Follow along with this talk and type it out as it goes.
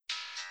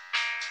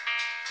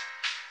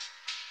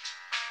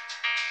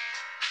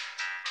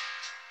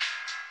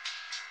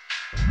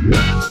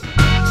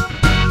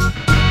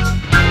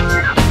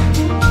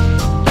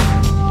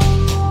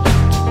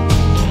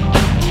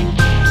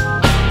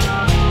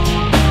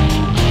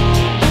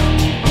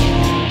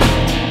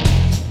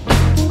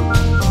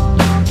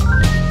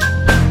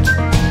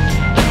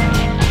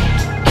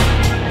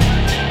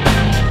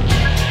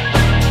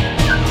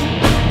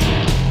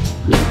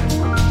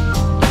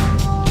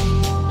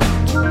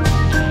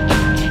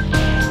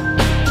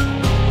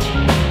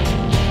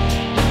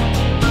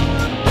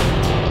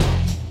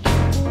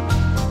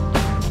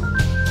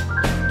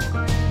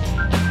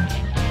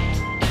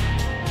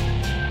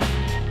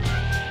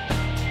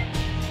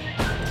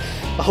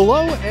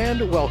Hello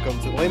and welcome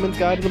to the Layman's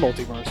Guide to the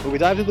Multiverse, where we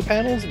dive through the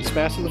panels and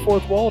smash through the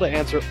fourth wall to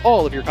answer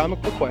all of your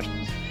comic book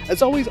questions.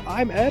 As always,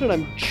 I'm Ed, and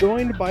I'm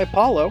joined by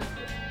Apollo.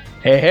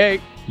 Hey,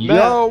 Matt,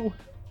 yo!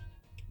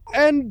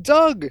 And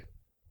Doug.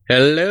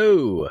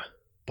 Hello!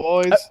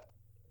 Boys,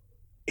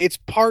 it's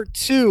part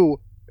 2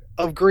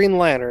 of Green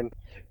Lantern.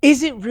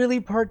 Is it really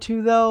part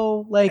 2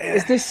 though? Like,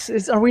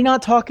 are we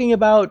not talking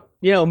about,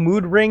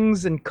 mood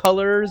rings and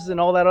colors and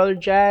all that other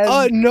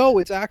jazz? No,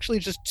 it's actually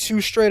just 2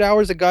 straight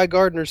hours of Guy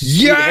Gardner's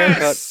sweet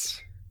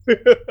haircut.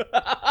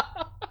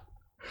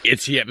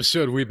 It's the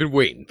episode we've been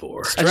waiting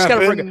for. I just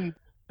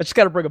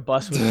gotta bring a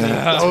bus with me.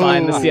 That's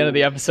fine. That's the end of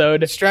the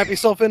episode. Strap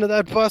yourself into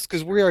that bus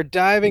because we are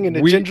diving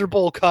into Ginger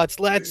Bowl cuts.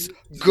 Let's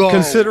go.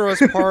 Consider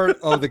us part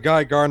of the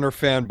Guy Gardner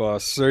fan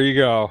bus. There you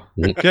go.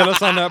 Get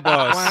us on that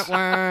bus.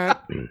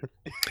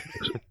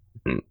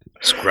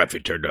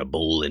 Scruffy turned a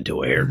bowl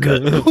into a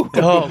haircut.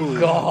 Oh,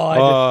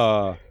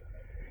 God.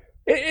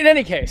 In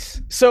any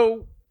case,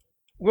 so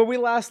when we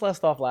left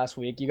off last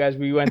week,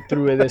 we went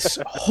through this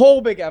whole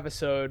big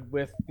episode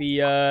with the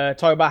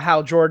talk about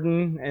Hal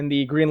Jordan and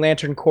the Green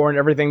Lantern Corps and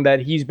everything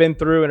that he's been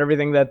through and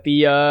everything that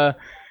the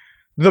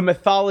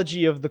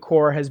mythology of the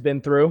Corps has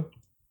been through.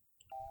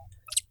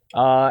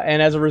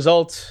 And as a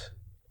result,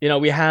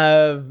 we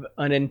have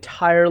an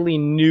entirely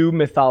new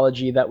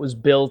mythology that was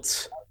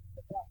built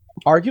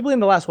arguably in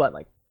the last,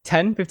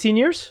 10, 15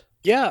 years?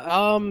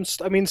 Yeah,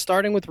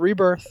 starting with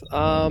Rebirth,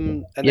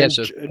 and then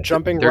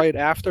jumping right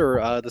after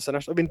the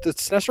Sinestro. The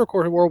Sinestro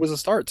Corps War was a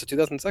start to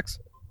 2006.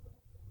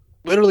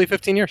 Literally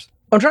 15 years.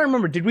 I'm trying to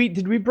remember. Did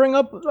we bring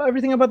up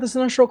everything about the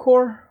Sinestro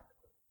Corps?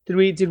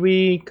 Did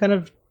we kind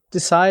of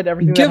decide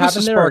everything that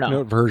happened there? Give us a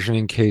SparkNote version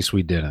in case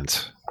we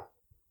didn't.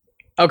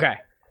 Okay.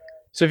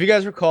 So if you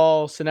guys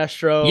recall,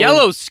 Sinestro...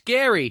 Yellow's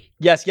scary.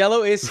 Yes,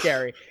 Yellow is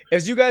scary.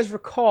 As you guys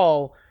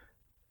recall,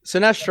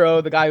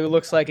 Sinestro, the guy who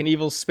looks like an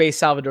evil space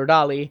Salvador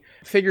Dali,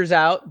 figures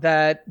out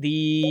that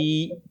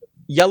the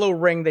yellow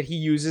ring that he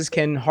uses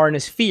can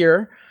harness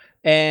fear,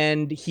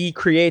 and he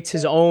creates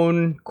his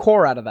own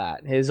core out of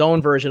that, his own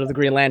version of the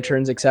Green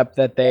Lanterns, except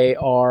that they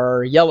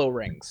are yellow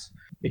rings.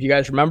 If you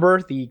guys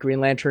remember, the Green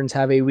Lanterns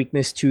have a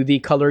weakness to the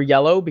color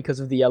yellow because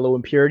of the yellow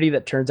impurity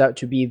that turns out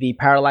to be the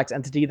parallax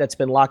entity that's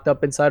been locked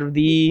up inside of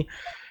the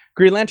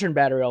Green Lantern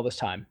battery all this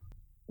time.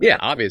 Yeah,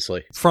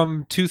 obviously.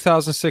 From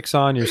 2006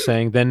 on, you're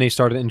saying, then they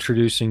started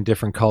introducing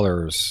different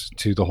colors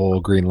to the whole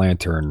Green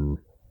Lantern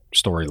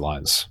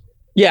storylines.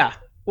 Yeah.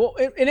 Well,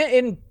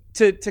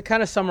 to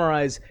kind of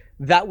summarize,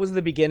 that was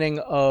the beginning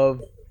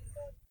of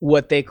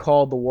what they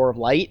called the War of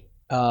Light.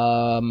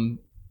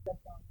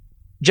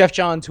 Jeff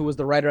Johns, who was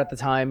the writer at the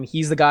time,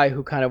 he's the guy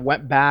who kind of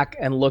went back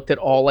and looked at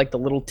all the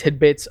little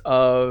tidbits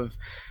of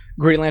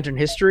Green Lantern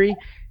history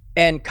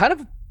and kind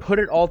of put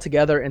it all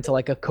together into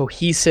a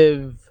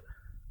cohesive,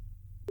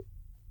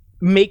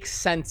 makes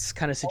sense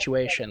kind of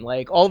situation.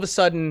 All of a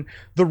sudden,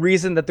 the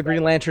reason that the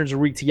Green Lanterns are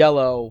weak to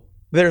yellow,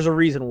 there's a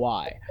reason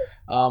why.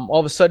 All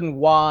of a sudden,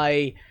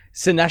 why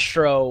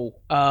Sinestro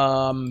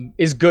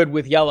is good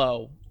with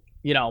yellow,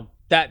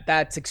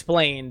 that's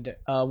explained.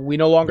 We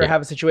no longer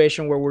have a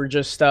situation where we're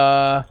just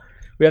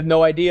we have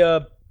no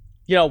idea,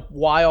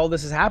 why all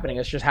this is happening.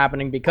 It's just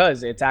happening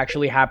because it's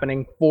actually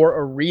happening for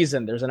a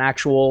reason. There's an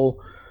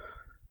actual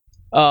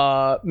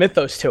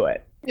mythos to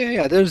it.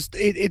 Yeah.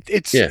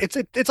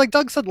 It's like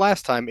Doug said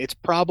last time. It's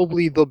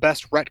probably the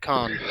best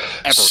retcon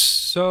ever.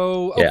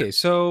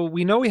 So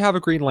we know we have a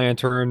Green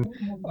Lantern.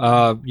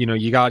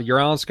 You got your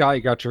Alan Scott,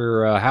 you got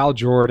your Hal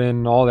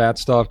Jordan, all that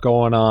stuff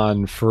going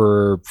on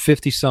for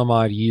 50 some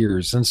odd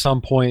years. And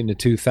some point in the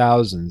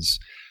 2000s,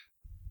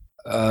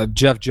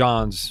 Jeff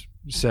Johns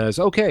says,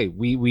 "Okay,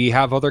 we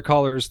have other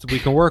colors that we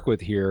can work with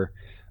here."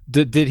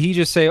 Did he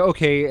just say,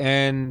 "Okay,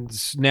 and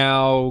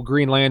now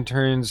Green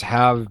Lanterns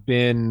have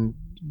been,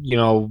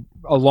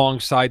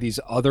 alongside these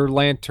other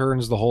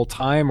lanterns the whole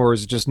time," or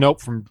is it just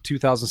nope, from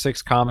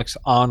 2006 comics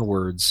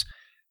onwards,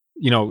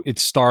 it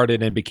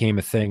started and became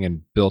a thing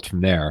and built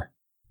from there?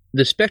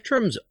 The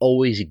Spectrums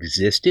always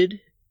existed.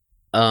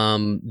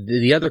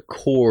 The other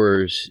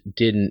cores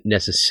didn't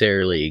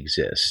necessarily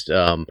exist.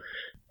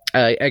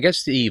 I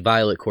guess the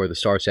Violet Core, the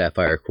Star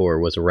Sapphire Core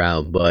was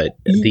around, but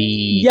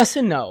yes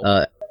and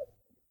no.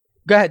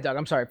 Go ahead, Doug.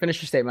 I'm sorry. Finish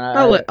your statement.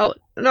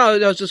 No,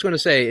 I was just going to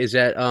say is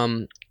that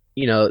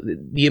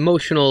the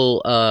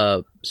emotional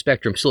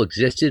spectrum still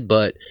existed,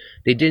 but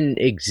they didn't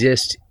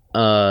exist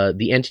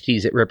the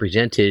entities that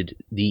represented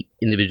the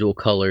individual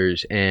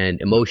colors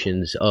and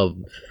emotions of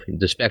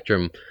the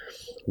spectrum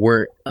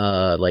weren't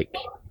like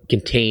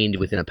contained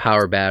within a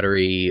power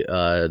battery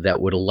that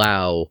would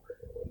allow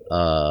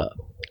a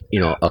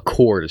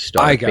core to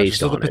start. I got you. Based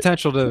So on the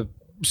potential to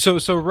so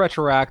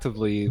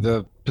retroactively,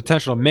 the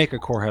potential to make a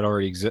core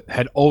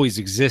had always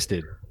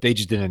existed. They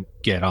just didn't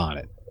get on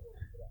it.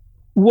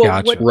 Well,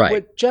 Gotcha.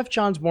 what Jeff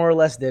Johns more or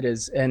less did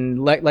is,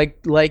 and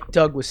like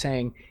Doug was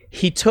saying,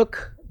 he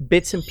took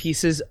bits and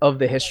pieces of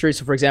the history.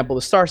 So, for example,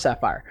 the Star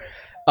Sapphire.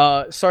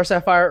 Star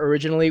Sapphire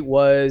originally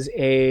was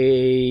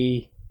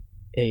a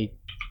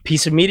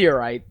piece of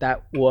meteorite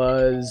that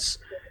was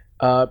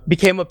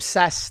became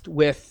obsessed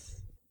with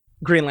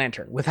Green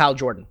Lantern, with Hal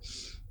Jordan,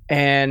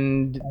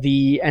 and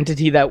the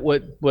entity that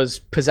was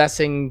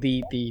possessing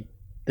the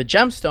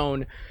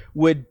gemstone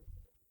would,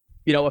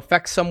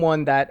 affect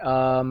someone that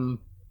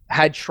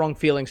had strong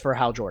feelings for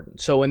Hal Jordan.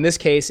 So in this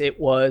case, it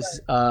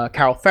was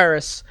Carol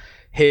Ferris,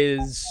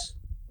 his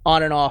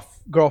on and off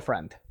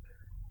girlfriend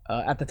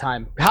at the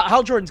time.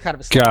 Hal Jordan's kind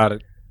of a slut. Got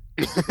it.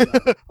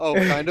 Oh,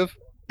 kind of.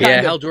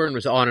 Yeah, Hal Jordan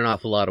was on and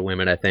off a lot of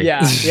women, I think.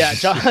 Yeah.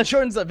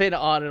 Jordan's been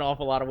on and off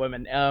a lot of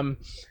women.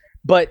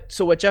 But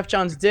so what Jeff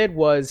Johns did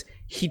was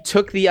he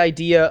took the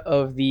idea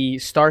of the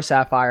Star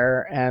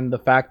Sapphire and the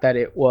fact that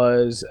it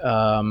was,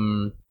 a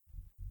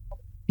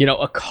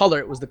color.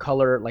 It was the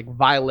color like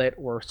violet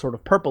or sort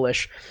of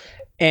purplish.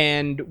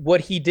 And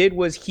what he did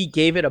was he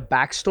gave it a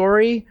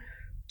backstory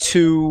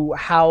to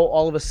how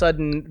all of a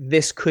sudden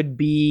this could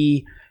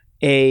be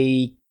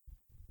a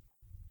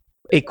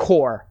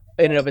core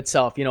in and of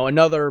itself,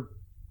 another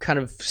kind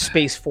of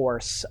space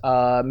force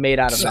made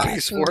out of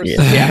Space that. Force.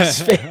 Yeah.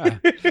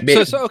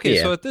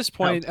 So at this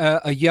point,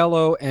 a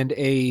yellow and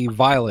a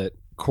violet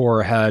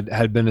core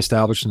had been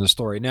established in the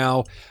story.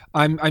 Now,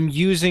 I'm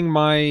using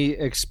my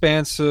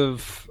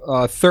expansive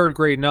third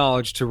grade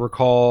knowledge to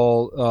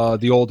recall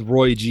the old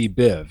Roy G.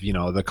 Biv,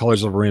 the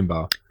Colors of a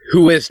Rainbow.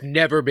 Who has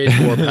never been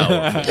more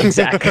powerful.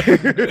 Exactly.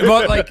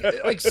 But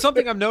like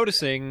something I'm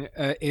noticing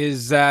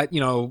is that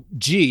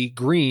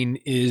green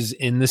is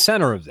in the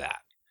center of that.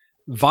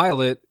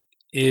 Violet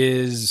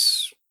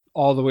is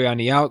all the way on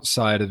the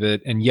outside of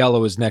it, and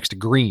yellow is next to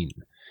green.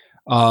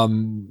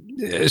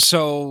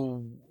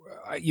 So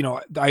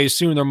I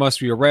assume there must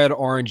be a red,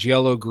 orange,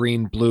 yellow,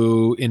 green,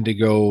 blue,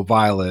 indigo,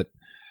 violet.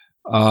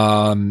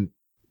 Good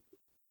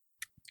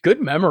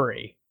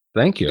memory.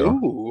 Thank you.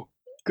 Ooh.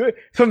 Good.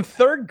 From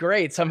third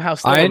grade, somehow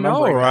still I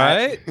know,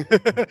 remembering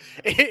that. right?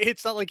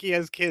 It's not like he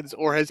has kids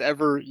or has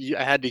ever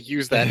had to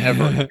use that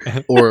ever.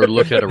 Or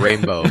looked at a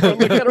rainbow.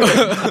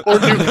 Or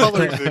new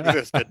colors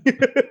existed.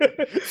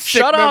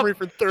 Shut up. Memory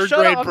from third Shut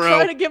grade, up. bro. I'm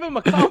trying to give him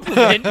a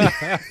compliment.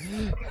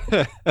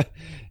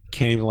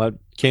 Can't even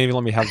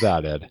let me have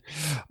that, Ed.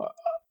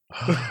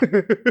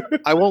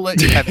 I won't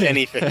let you have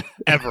anything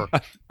ever.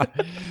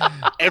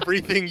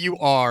 Everything you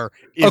are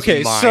is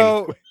Okay, mine.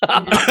 so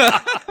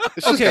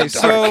It's just okay, got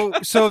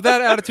dark. so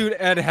that attitude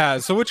Ed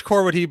has. So which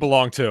core would he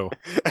belong to?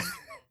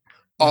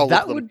 All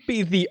That of them. would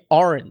be the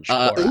orange core,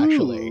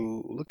 actually.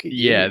 Ooh, look at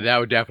Yeah, you. that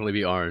would definitely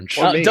be orange.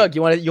 Or me. Doug,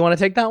 you want to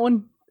take that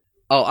one?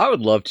 Oh, I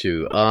would love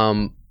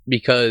to.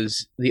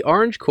 Because the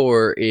orange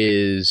core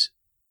is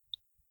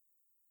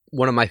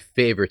one of my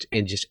favorites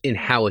and just in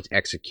how it's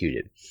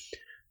executed.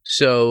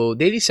 So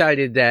they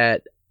decided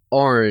that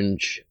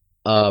orange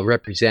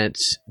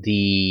represents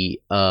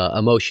the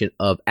emotion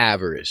of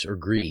avarice or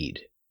greed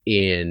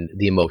in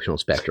the emotional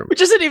spectrum. Which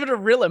isn't even a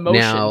real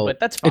emotion, Now, but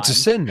that's fine. It's a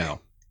sin now.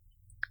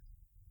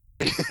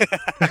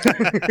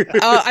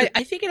 I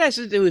think it has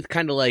to do with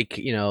kind of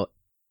like,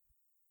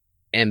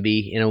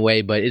 envy in a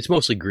way, but it's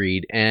mostly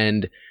greed.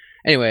 And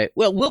anyway,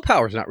 well,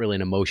 willpower is not really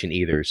an emotion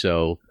either,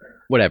 so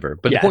whatever.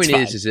 But Yeah, the point it's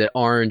fine. is that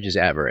orange is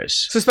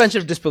avarice. Suspension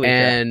of disbelief.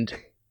 And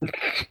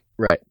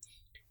right.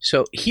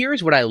 So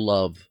here's what I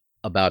love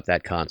about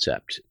that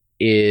concept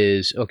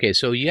is, okay,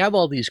 so you have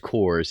all these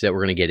cores that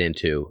we're going to get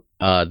into,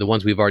 the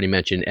ones we've already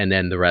mentioned, and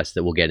then the rest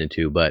that we'll get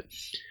into. But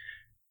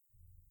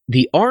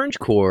the orange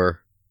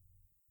core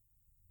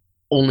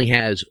only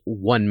has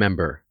one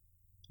member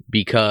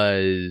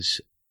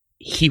because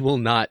he will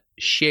not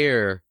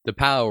share the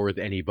power with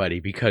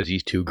anybody because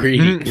he's too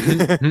greedy.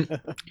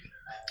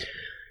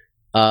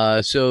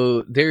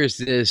 So there's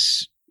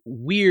this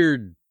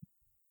weird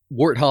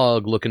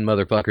warthog-looking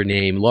motherfucker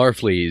named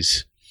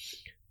Larfleeze,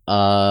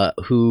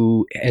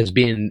 who has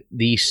been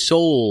the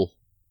sole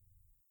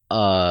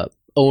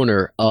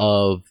owner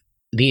of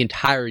the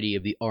entirety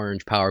of the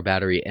orange power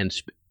battery and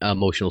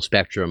emotional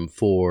spectrum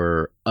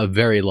for a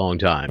very long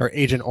time. Or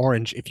Agent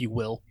Orange, if you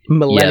will.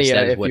 millennia, yes,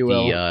 that is if what you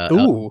will.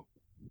 Ooh,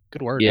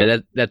 good word. yeah,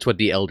 that's what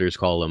the elders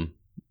call him,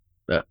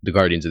 the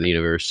Guardians of the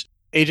Universe.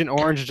 Agent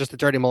Orange is just a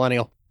dirty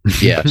millennial.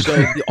 Yeah, so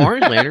the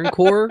Orange Lantern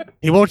Corps.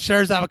 He won't share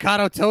his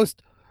avocado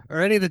toast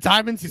or any of the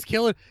diamonds. He's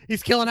killing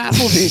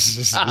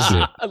Applebee's.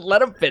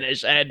 Let him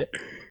finish, Ed.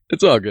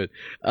 It's all good.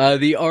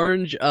 The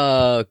Orange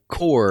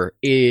Core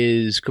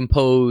is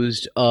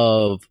composed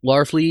of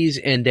Larfleeze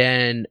and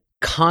then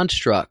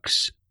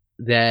constructs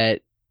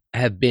that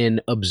have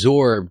been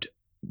absorbed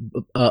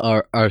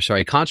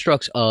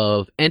constructs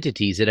of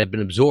entities that have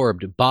been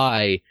absorbed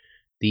by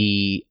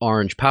the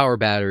Orange Power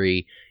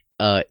Battery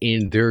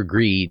in their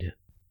greed.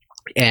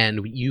 And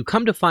you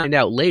come to find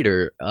out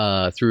later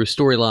through a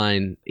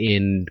storyline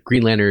in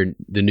Green Lantern: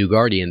 The New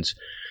Guardians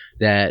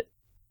that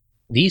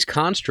these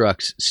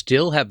constructs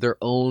still have their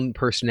own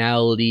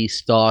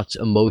personalities, thoughts,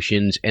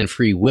 emotions, and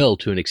free will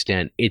to an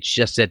extent. It's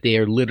just that they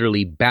are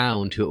literally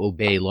bound to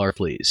obey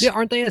Larfleeze. Yeah,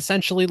 aren't they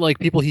essentially like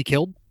people he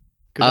killed?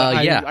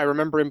 I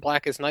remember in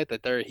Blackest Night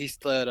that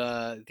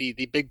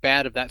the big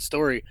bad of that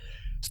story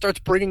starts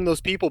bringing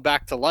those people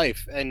back to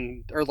life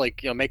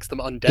makes them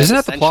undead. Isn't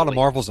that the plot of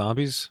Marvel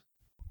Zombies?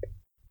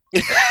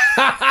 No,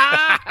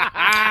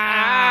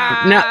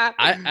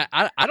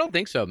 I don't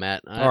think so,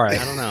 Matt. All right.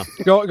 I don't know.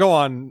 Go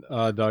on,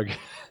 Doug.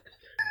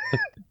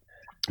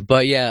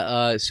 But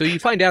yeah, so you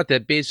find out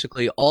that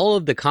basically all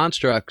of the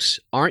constructs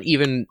aren't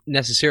even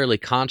necessarily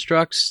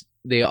constructs.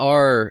 They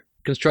are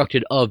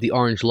constructed of the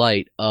orange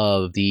light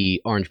of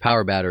the Orange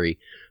Power Battery,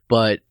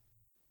 but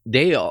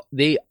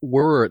they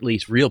were at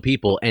least real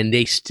people, and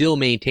they still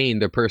maintain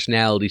their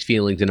personalities,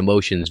 feelings, and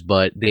emotions,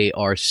 but they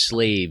are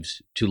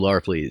slaves to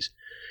Larfleeze.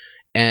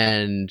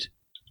 And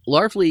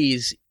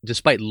Larfleeze,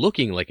 despite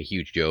looking like a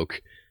huge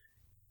joke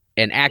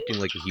and acting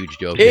like a huge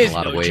joke in a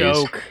lot of ways,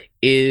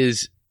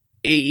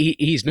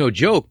 he's no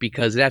joke,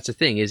 because that's the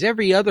thing, is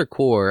every other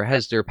corps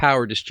has their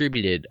power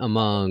distributed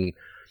among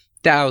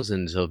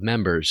thousands of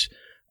members.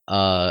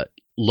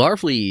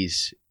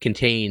 Larfleeze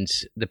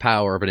contains the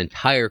power of an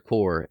entire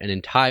corps, an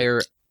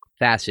entire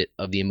facet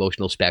of the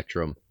emotional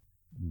spectrum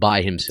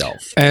by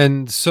himself.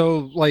 And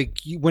so, like,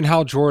 when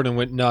Hal Jordan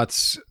went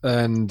nuts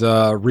and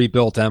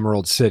rebuilt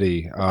Emerald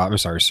City, I'm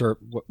sorry, sir,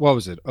 what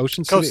was it?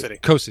 Ocean City?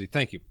 Coast City,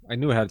 thank you. I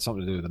knew it had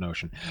something to do with an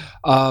ocean.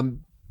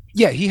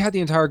 Yeah, he had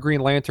the entire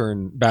Green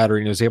Lantern battery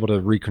and was able to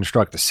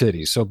reconstruct the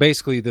city. So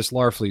basically, this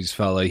Larfleeze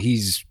fella,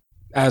 he's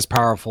as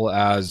powerful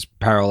as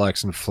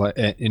Parallax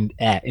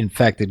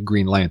infected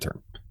Green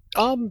Lantern.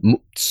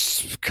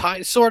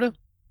 Sort of,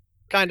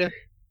 kind of.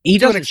 He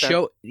doesn't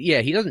show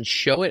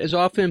it as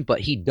often,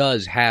 but he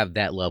does have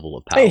that level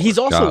of power. Hey, he's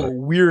also a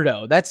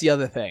weirdo. That's the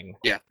other thing.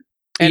 Yeah.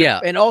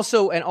 And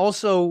also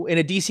in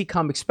a DC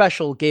comic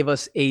special gave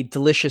us a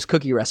delicious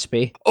cookie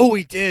recipe. Oh,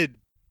 he did.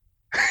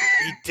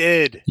 He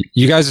did.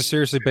 You guys have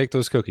seriously baked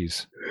those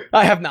cookies?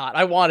 I have not.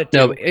 I wanted to.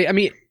 No, I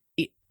mean,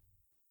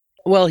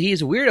 well,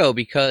 he's a weirdo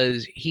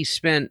because he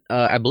spent,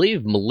 I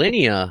believe,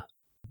 millennia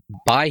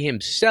by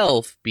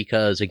himself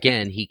because,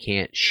 again, he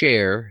can't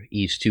share.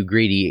 He's too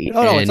greedy.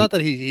 No, it's not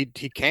that he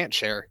can't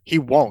share. He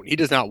won't. He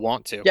does not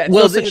want to. Yeah,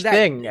 no such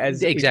thing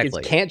as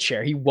exactly can't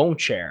share. He won't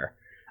share.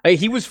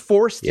 He was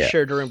forced to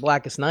share during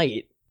Blackest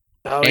Night.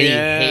 Oh, and he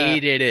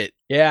hated it.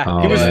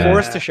 Yeah, he was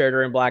forced to share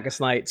during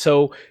Blackest Night.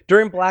 So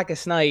during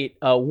Blackest Night,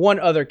 one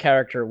other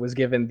character was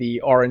given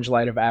the orange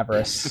light of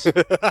avarice.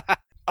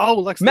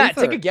 Lex Matt,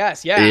 Luthor. Take a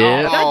guess. Yeah.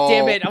 Oh, God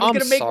damn it. I was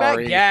going to make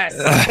Matt guess.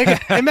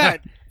 Hey,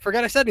 Matt,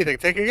 forgot I said anything.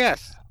 Take a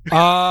guess.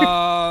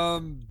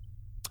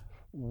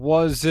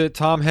 Was it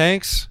Tom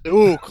Hanks?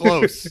 Ooh,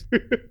 close.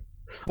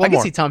 I can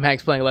see Tom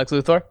Hanks playing Lex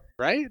Luthor.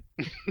 Right?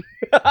 There's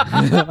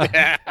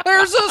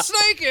a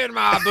snake in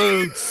my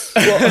boots.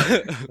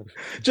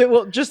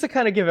 Well, just to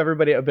kind of give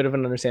everybody a bit of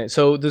an understanding.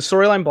 So the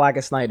storyline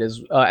Blackest Night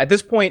is, at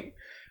this point,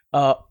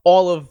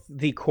 all of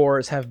the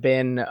cores have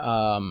been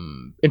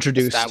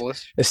introduced,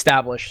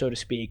 established, so to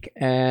speak.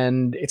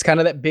 And it's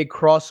kind of that big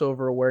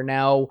crossover where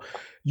now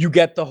you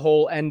get the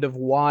whole end of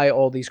why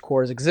all these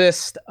cores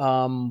exist,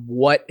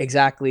 what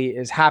exactly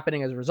is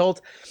happening as a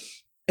result,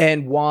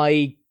 and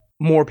why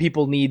more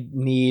people need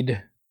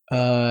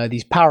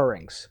these power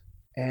rings.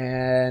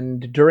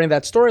 And during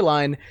that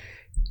storyline,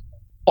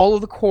 all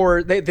of the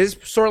core, this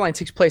storyline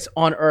takes place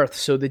on Earth.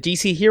 So the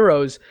DC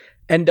heroes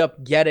end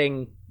up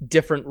getting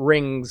different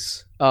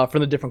rings from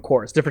the different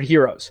cores, different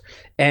heroes.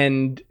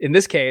 And in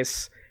this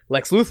case,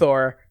 Lex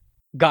Luthor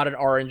got an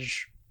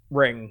orange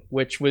ring,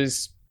 which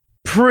was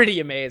pretty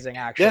amazing,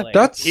 actually. Yeah,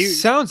 that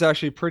sounds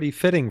actually pretty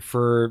fitting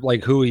for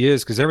like who he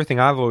is, because everything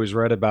I've always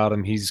read about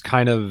him, he's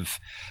kind of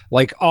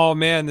like, oh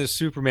man, this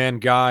Superman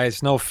guy,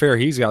 it's no fair.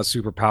 He's got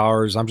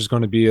superpowers. I'm just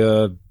going to be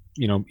a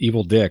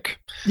evil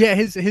dick. Yeah,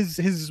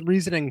 his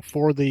reasoning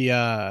for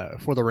the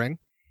ring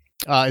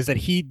is that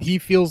he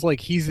feels like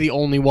he's the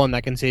only one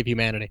that can save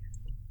humanity.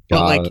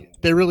 But like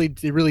it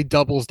really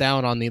doubles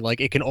down on the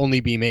like it can only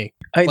be me.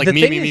 Like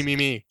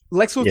me.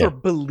 Lex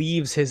Luthor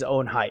believes his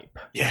own hype.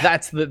 Yeah.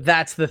 That's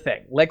the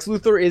thing. Lex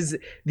Luthor is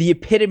the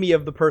epitome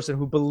of the person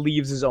who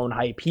believes his own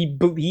hype.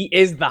 He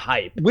is the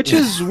hype. Which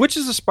is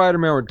a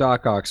Spider-Man where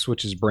Doc Ock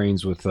switches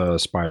brains with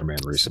Spider-Man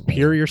recently.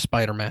 Superior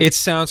Spider-Man. It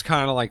sounds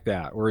kind of like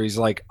that, where he's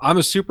like, I'm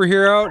a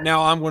superhero,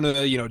 now I'm going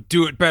to,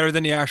 do it better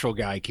than the actual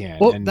guy can.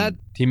 Well, and that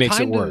he makes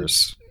it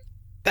worse.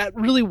 That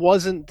really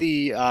wasn't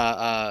the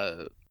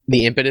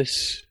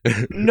impetus.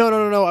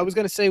 No. I was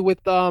gonna say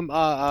with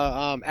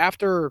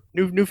after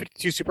New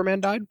 52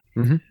 Superman died,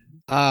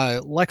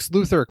 Lex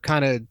Luthor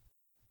kind of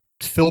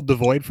filled the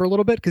void for a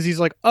little bit because he's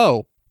like,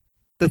 oh,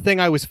 the thing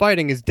I was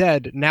fighting is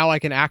dead. Now I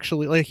can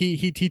actually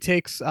he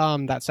takes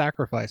that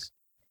sacrifice.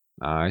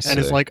 I see. and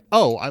is like,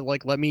 oh, I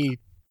like let me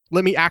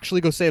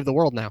actually go save the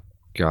world now.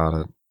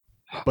 Got it.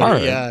 But All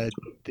he, right.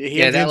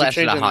 Yeah, ends that up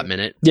lasted a changing hot it.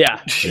 minute.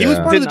 Yeah. He was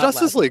Yeah. part of Did the not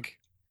Justice last. League.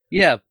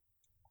 Yeah,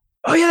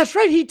 Oh yeah, that's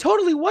right. He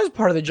totally was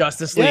part of the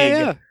Justice League.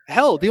 Yeah.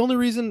 Hell, the only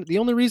reason they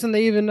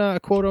even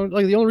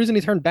the only reason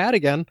he turned bad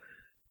again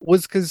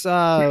was because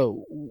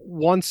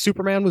once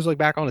Superman was like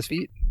back on his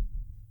feet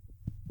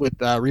with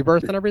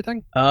Rebirth and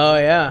everything, Oh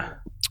yeah.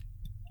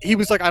 he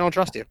was like, I don't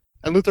trust you,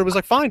 and Luthor was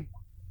like, fine,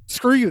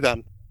 screw you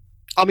then,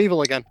 I'm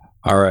evil again.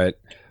 All right.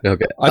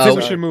 okay. I think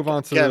we sorry. should move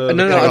on to Yeah, the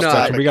no, color no,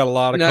 spectrum. no. We got a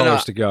lot of No, no.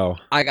 colors to go.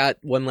 I got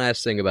one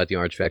last thing about the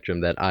Orange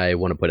Spectrum that I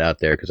want to put out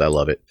there because I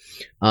love it.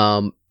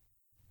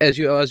 As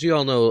you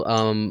all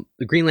know,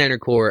 the Green Lantern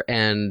Corps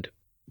and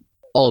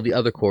all the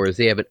other corps,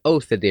 they have an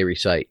oath that they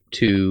recite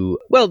to.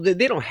 Well,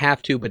 they don't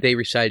have to, but they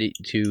recite it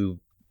to,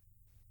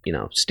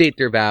 state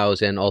their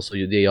vows, and also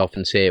they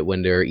often say it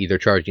when they're either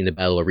charging the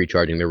battle or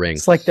recharging the ring.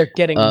 It's like they're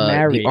getting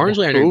married. The Orange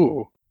Lantern,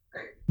 Ooh,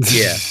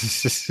 Yeah.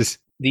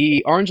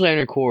 The Orange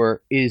Lantern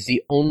Corps is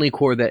the only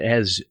corps that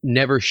has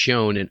never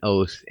shown an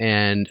oath,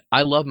 and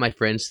I love my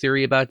friend's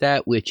theory about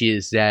that, which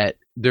is that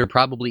there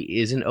probably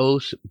is an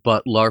oath,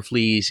 but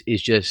Larfleeze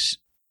is just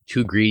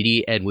too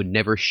greedy and would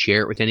never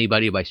share it with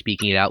anybody by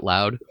speaking it out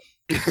loud.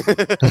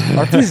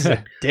 Larfleeze is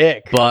a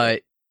dick.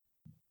 But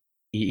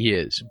he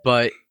is.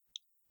 But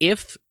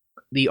if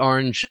the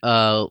Orange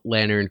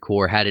Lantern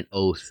Corps had an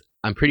oath,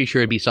 I'm pretty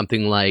sure it'd be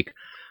something like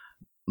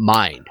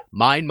mine,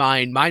 not yours,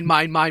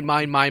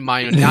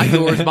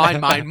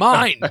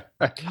 mine.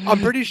 I'm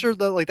pretty sure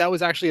that that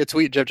was actually a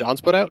tweet Jeff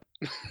Johns put out.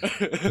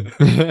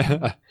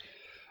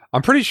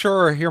 I'm pretty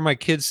sure I hear my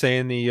kids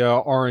saying the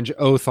orange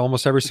oath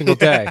almost every single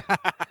day.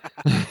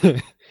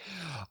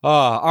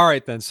 All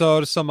right, then. So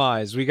to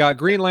summarize, we got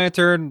Green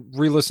Lantern.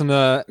 Re-listen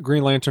to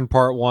Green Lantern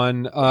Part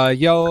 1.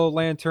 Yellow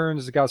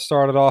Lanterns got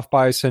started off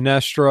by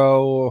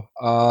Sinestro.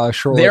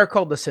 Shortly. They are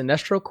called the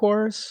Sinestro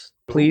Corps.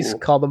 Please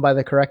call them by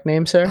the correct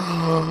name, sir.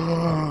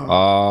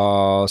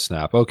 Oh,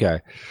 snap. Okay.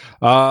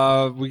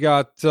 We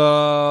got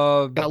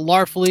Got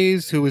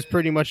Larfleeze, who was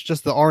pretty much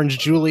just the Orange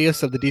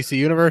Julius of the DC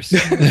universe.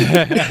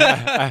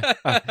 Have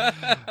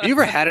you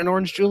ever had an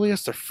Orange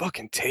Julius? They're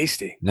fucking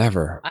tasty.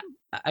 Never.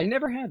 I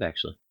never have,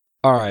 actually.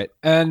 All right.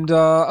 And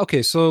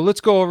okay, so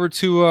let's go over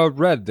to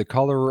red, the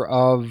color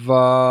of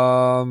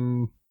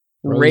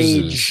Rage.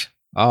 roses.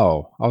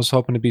 Oh, I was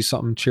hoping to be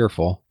something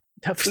cheerful.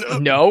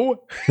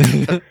 No.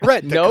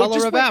 Red, the No, color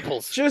just of like-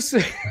 apples. Just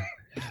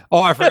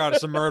Oh, I forgot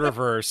it's a murder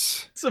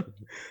verse.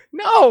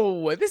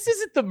 no. This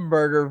isn't the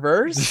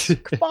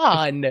Murderverse. Come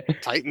on.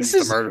 Titans,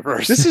 this is- the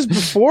Murderverse. This is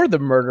before the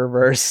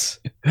Murderverse.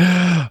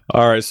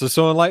 All right,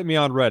 so enlighten me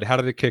on red. How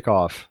did it kick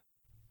off?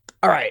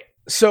 All right.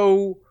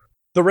 So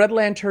the Red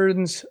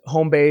Lantern's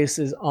home base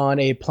is on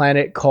a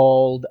planet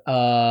called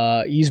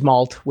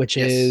Yzmalt, which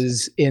Yes.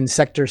 is in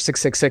Sector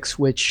 666,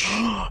 which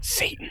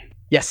Satan.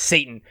 yes,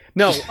 Satan.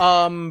 No,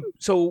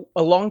 so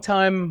a long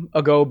time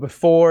ago,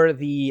 before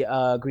the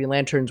Green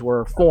Lanterns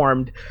were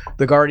formed,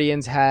 the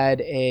Guardians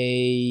had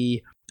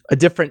a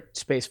different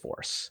space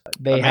force.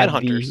 They The had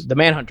Manhunters. the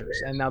Manhunters,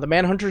 and now the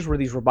Manhunters were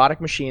these robotic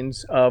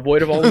machines,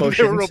 void of all They were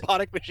emotions.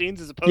 robotic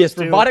machines as opposed Yes,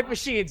 to robotic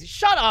machines.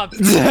 Shut up.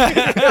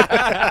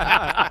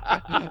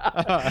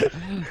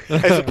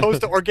 as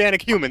opposed to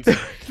organic humans.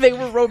 They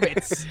were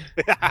robots.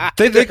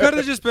 They could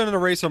have just been in a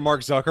race with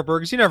Mark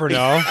Zuckerberg's. You never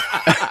know.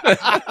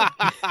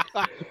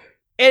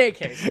 In any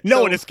case, No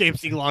so- one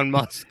escapes Elon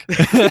Musk.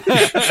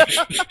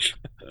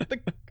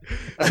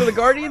 So the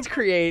Guardians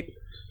create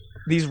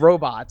these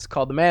robots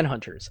called the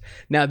Manhunters.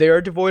 Now they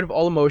are devoid of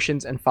all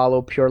emotions and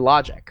follow pure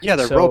logic. Yeah,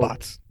 they're So-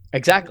 robots.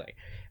 Exactly.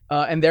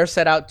 And they're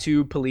set out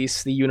to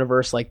police the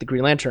universe like the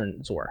Green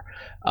Lanterns were.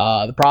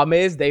 The problem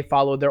is they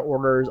followed their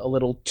orders a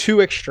little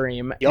too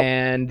extreme, Yep.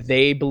 and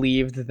they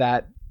believed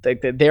that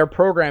their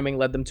programming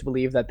led them to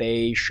believe that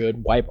they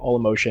should wipe all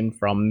emotion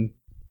from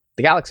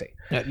the galaxy.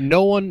 Yeah,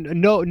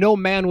 no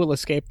man will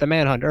escape the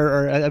Manhunter.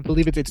 Or I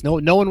believe it's no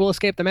one will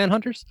escape the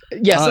Manhunters.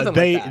 Yeah, something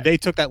they like that. they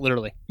took that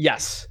literally.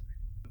 Yes.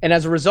 And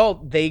as a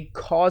result, they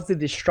caused the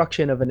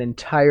destruction of an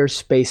entire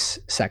space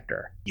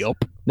sector.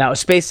 Yup. Now, a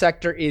space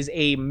sector is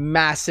a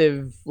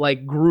massive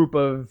group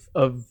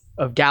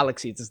of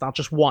galaxies. It's not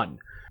just one.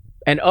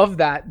 And of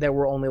that, there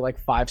were only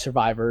 5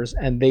 survivors,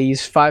 and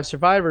these 5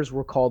 survivors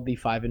were called the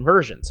 5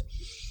 inversions.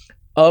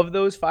 Of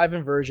those 5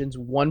 inversions,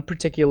 one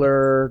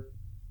particular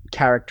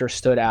character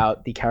stood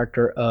out, the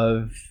character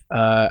of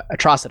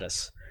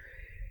Atrocitus.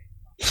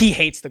 He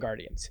hates the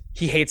Guardians.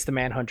 He hates the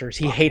Manhunters.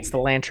 He hates the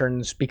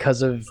Lanterns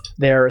because of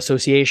their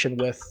association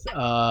with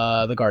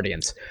the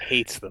Guardians.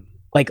 Hates them.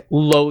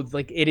 Loathe.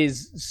 It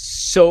is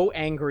so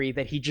angry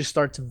that he just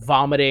starts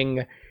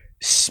vomiting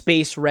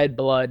space red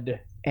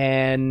blood.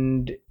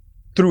 And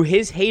through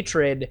his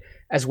hatred,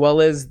 as well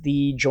as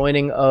the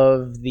joining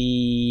of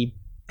the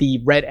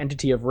red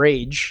entity of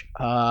rage,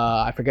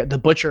 I forget, the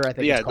Butcher, I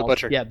think Yeah, it's called. the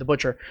Butcher. Yeah, the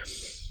Butcher.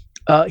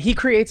 He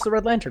creates the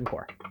Red Lantern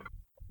Corps.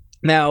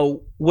 Now,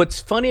 what's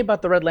funny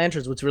about the Red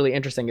Lanterns, what's really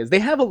interesting, is they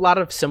have a lot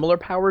of similar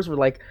powers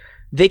where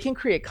they can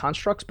create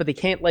constructs, but they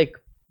can't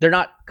they're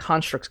not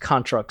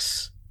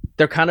constructs.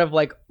 They're kind of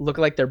like look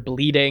like they're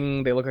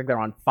bleeding. They look like they're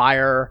on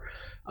fire.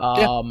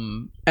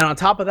 And on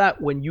top of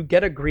that, when you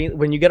get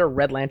a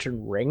Red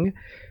Lantern ring,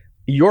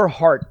 your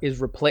heart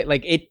is replaced.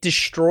 Like it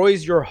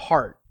destroys your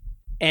heart,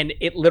 and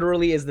it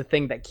literally is the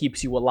thing that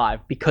keeps you alive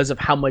because of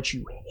how much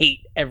you hate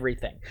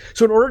everything.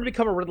 So in order to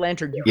become a Red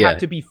Lantern, you have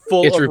to be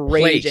full of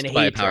rage and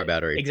by hate. A power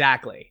battery.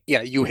 Exactly.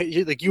 Yeah,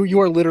 you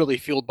are literally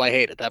fueled by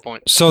hate at that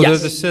point. So they're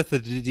the Sith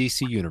of the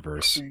DC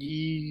universe.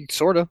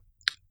 Sort of.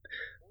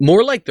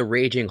 More like the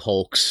Raging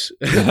Hulks.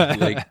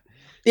 Like,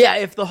 yeah,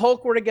 if the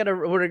Hulk were to get a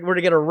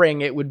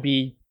ring, it would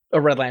be a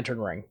Red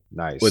Lantern ring.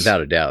 Nice. Without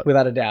a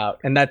doubt.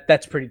 And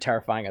that's pretty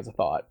terrifying as a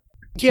thought.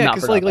 Yeah,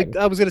 because like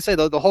I was gonna say,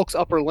 the Hulk's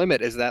upper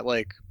limit is that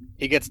like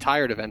he gets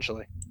tired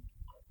eventually.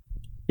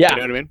 Yeah, you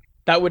know what I mean.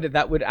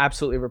 That would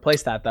absolutely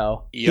replace that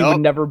though. Yep. He would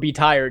never be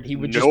tired. He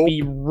would just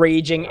be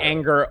raging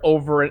anger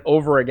over and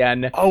over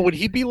again. Oh, would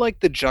he be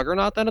like the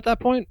Juggernaut then at that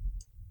point?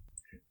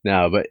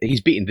 No, but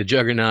he's beaten the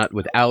Juggernaut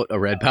without a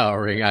red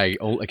power ring. I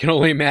can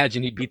only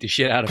imagine he'd beat the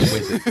shit out of him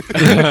with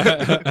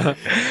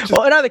it.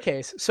 Well, in either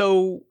case,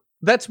 so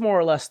that's more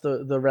or less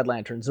the Red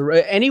Lanterns.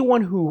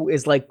 Anyone who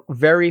is like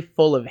very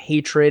full of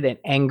hatred and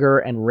anger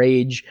and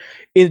rage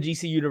in the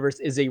DC universe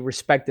is a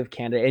respective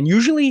candidate. And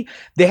usually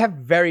they have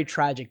very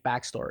tragic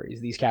backstories,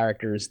 these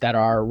characters that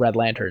are Red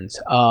Lanterns.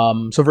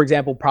 So for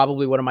example,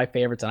 probably one of my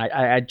favorites, and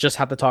I just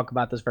have to talk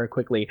about this very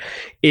quickly,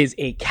 is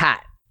a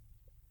cat.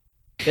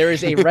 There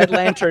is a Red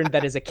Lantern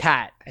that is a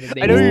cat. And his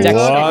name I know is you're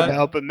Dexter. talking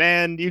about, but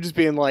man, you just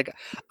being like,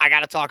 I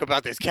gotta talk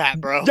about this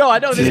cat, bro. No, I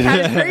know this cat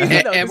is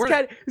crazy though. And This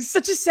cat is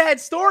such a sad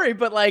story,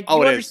 but like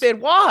you it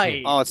understand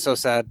why. Oh, it's so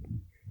sad.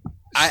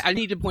 I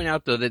need to point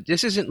out though that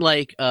this isn't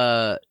like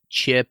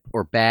Chip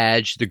or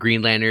Badge, the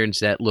Green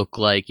Lanterns that look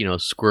like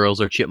squirrels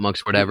or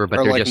chipmunks or whatever, but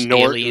or they're like just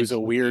Nort, aliens. who's a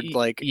weird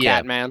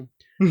cat man.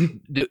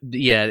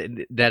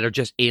 That are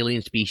just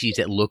alien species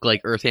that look like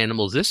Earth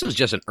animals. This is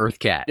just an Earth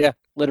cat. Yeah,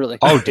 literally.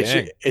 Oh, it's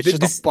dang. it's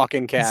just a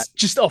fucking cat. It's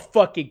just a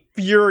fucking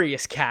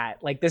furious cat.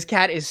 Like this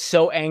cat is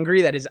so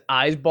angry that his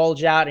eyes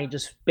bulge out and he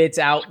just spits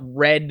out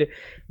red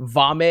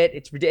vomit.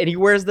 It's and he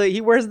wears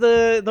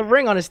the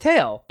ring on his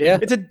tail. Yeah,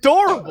 it's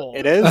adorable.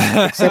 It is,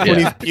 except when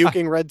he's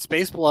puking red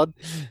space blood.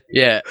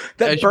 Yeah,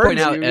 that I should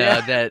burns point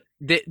out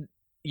you,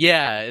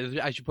 yeah.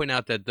 I should point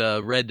out that the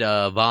red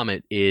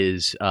vomit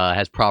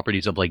has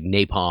properties of like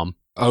napalm.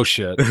 Oh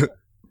shit.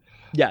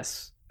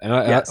 Yes. And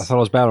I thought it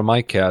was bad when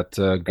my cat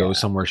goes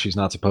somewhere she's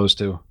not supposed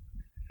to.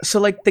 So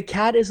like the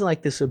cat is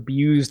like this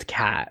abused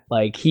cat.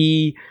 Like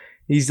he's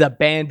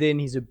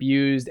abandoned, he's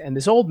abused, and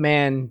this old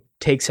man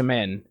takes him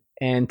in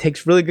and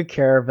takes really good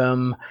care of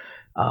him.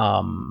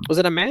 Was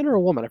it a man or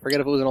a woman? I forget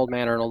if it was an old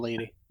man or an old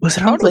lady. Was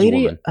it an old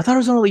lady? I thought it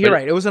was an old lady. You're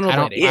right. It was an old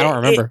lady. I don't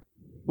remember.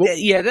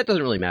 Yeah, that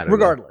doesn't really matter.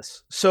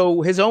 Regardless.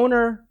 So his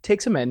owner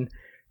takes him in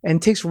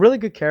and takes really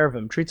good care of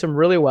him, treats him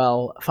really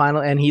well.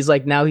 And he's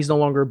like, now he's no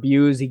longer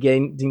abused.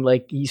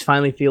 He's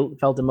finally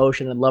felt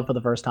emotion and love for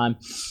the first time.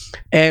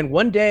 And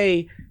one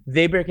day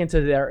they break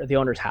into the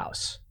owner's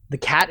house. The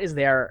cat is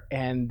there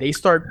and they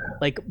start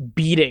like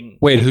beating.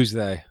 Wait, who's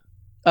they?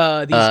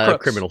 These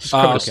crooks. Criminals. Oh,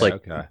 Criminals,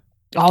 okay.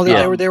 Oh,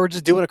 they were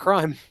just doing a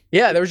crime.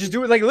 Yeah, they were just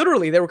doing like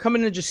literally they were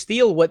coming to just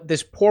steal what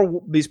this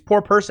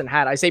poor person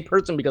had. I say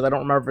person because I don't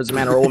remember if it's a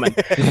man or a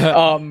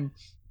woman.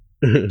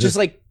 Just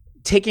like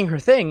taking her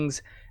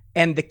things,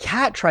 and the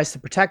cat tries to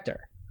protect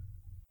her.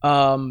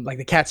 Like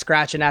the cat's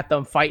scratching at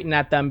them, fighting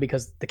at them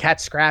because the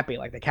cat's scrappy.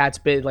 Like the cat's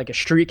big, like a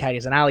street cat.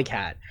 He's an alley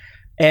cat.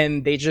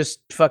 And they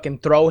just fucking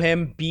throw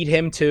him, beat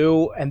him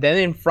too, and then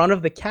in front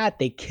of the cat,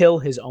 they kill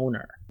his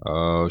owner.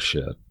 Oh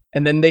shit.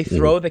 And then they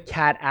throw the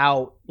cat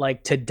out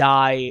like to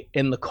die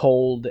in the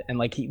cold, and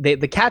like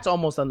the cat's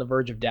almost on the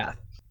verge of death.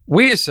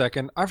 Wait a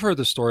second, I've heard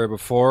this story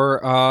before.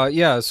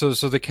 So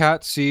the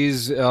cat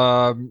sees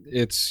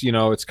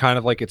it's kind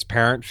of like its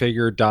parent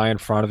figure die in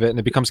front of it, and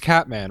it becomes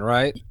Catman,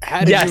 right?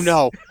 How did you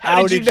know?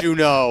 How did you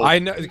know? I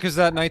know because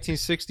that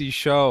 1960s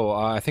show,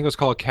 I think it was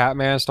called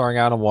Catman, starring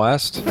Adam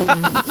West.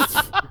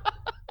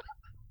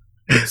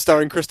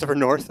 Starring Christopher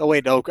North. Oh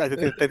wait, no, I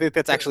think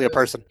that's actually a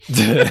person.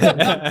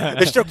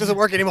 This joke doesn't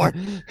work anymore.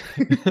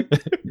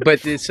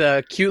 But this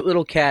cute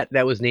little cat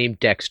that was named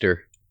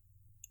Dexter.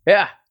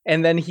 Yeah,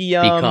 and then he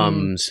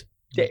becomes.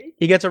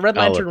 He gets a Red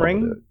Lantern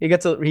ring. He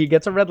gets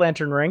a Red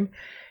Lantern ring,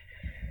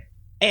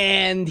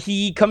 and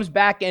he comes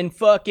back and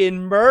fucking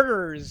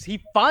murders.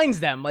 He finds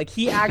them. Like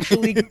he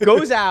actually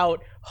goes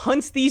out,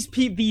 hunts these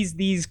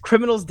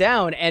criminals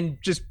down, and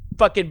just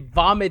fucking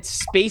vomits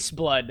space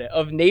blood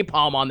of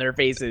napalm on their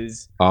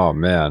faces. Oh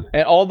man!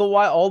 And all the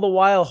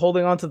while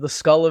holding onto the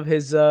skull of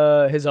his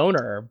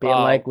owner, being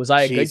like, "Was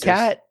I a good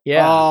cat?"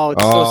 Yeah. Oh,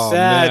 it's so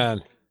sad.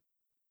 Man.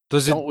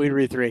 Don't we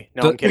read 3?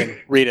 No, I'm kidding.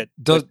 Read it.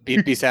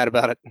 Be sad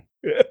about it.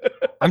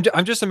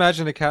 I'm just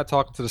imagining the cat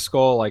talking to the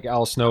skull like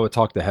Al Snow would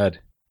talk to Head.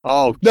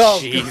 Oh, No.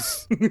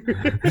 jeez.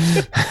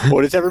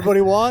 What does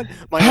everybody want?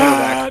 My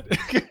owner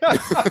back.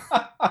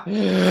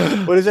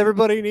 What does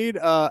everybody need?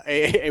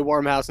 A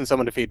warm house and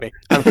someone to feed me.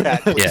 I'm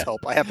fat. Please Yeah.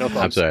 help. I have no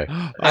thumbs. I'm sorry.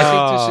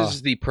 I think this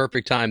is the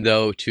perfect time,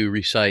 though, to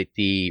recite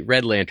the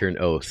Red Lantern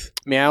Oath.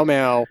 Meow,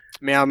 meow.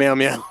 Meow, meow,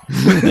 meow.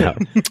 No.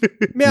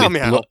 Meow, With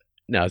meow. blo-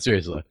 no,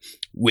 seriously.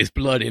 With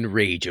blood and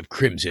rage of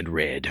crimson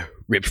red,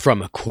 ripped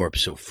from a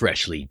corpse so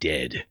freshly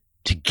dead,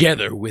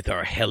 together with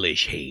our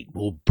hellish hate,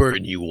 we'll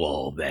burn you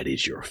all. That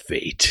is your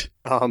fate.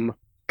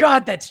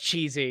 God, that's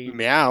cheesy.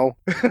 Meow.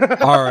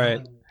 All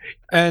right.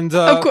 And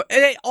Of course,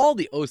 all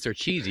the oaths are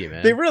cheesy,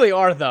 man. They really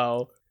are,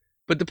 though.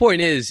 But the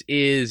point is,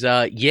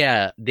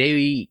 yeah,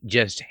 they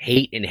just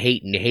hate and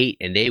hate and hate,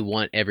 and they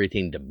want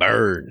everything to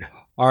burn.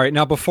 all right,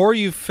 now before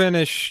you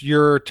finish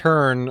your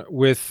turn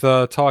with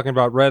talking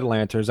about Red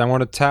Lanterns, I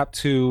want to tap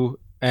to,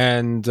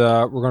 and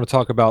we're going to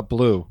talk about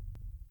Blue.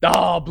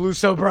 Oh, Blue's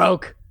so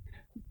broke.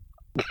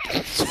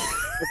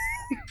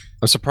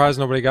 I'm surprised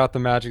nobody got the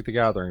Magic the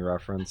Gathering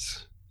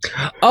reference.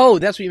 Oh,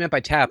 that's what you meant by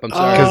tap. I'm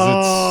sorry.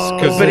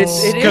 But it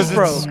is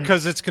broke.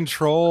 Because it's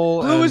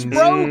control. Blue is and-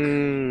 broke.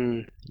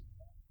 Mm.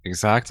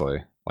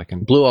 Exactly. Like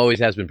in Blue always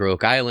has been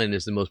broke. Island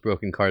is the most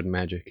broken card in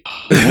Magic.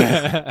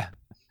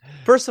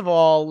 First of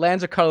all,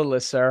 lands are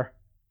colorless, sir.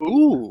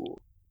 Ooh.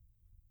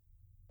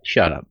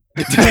 Shut up.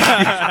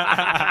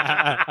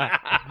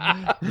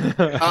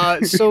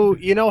 So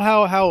you know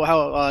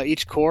how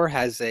each core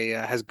has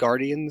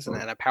guardians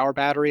and a power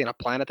battery and a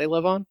planet they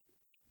live on.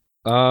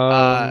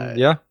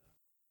 Yeah.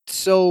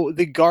 So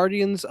the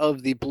guardians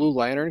of the Blue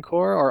Lantern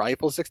Corps are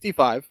Eiffel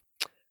 65,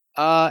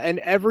 and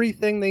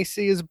everything they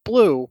see is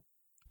blue,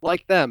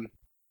 like them,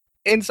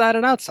 inside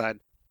and outside.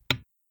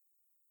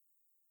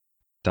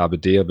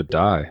 Dabadia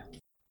badai.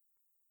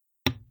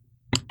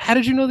 How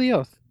did you know the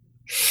oath?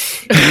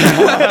 Because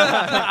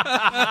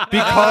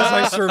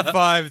I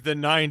survived the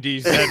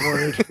 90s,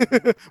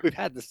 Edward. We've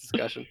had this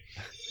discussion.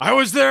 I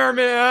was there,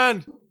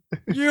 man.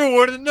 You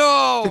wouldn't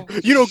know.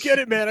 You don't get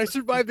it, man. I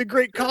survived the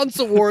Great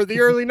Console War of the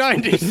early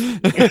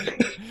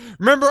 90s.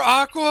 Remember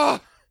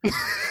Aqua?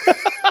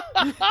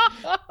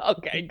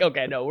 Okay,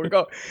 no, we're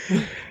going.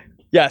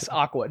 Yes,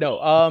 Aqua. No,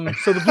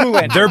 so the Blue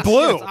Lanterns. They're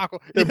blue. It's aqua-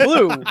 They're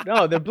blue.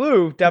 No, they're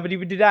blue.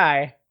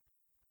 Dabba-dee-ba-dee-die.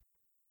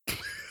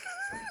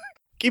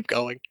 Keep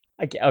going.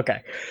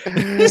 Okay.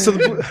 So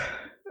the blue...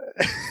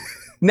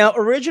 Now,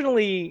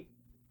 originally,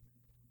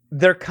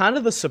 they're kind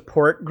of the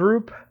support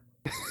group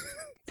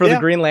for the Yeah.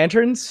 Green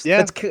Lanterns.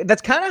 Yeah.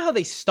 That's kind of how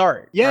they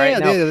start. Yeah, right? yeah,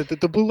 Now, yeah.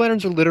 The Blue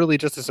Lanterns are literally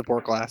just a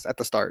support class at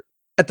the start.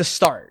 at the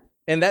start.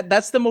 And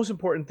that's the most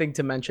important thing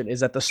to mention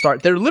is at the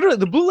start. They're literally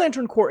the Blue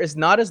Lantern Corps is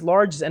not as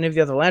large as any of the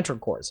other Lantern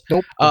Corps.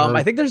 Nope.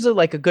 I think there's a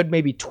good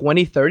maybe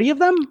 20, 30 of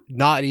them.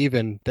 Not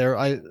even.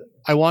 I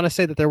want to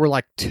say that there were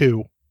like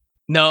 2.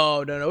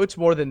 No, it's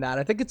more than that.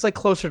 I think it's like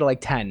closer to like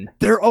 10.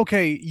 They're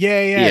okay.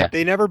 Yeah. Yeah.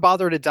 They never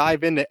bother to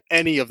dive into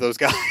any of those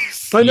guys.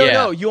 But Yeah.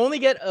 no, you only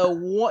get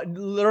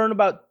learn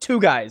about 2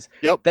 guys.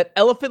 Yep. That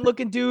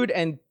elephant-looking dude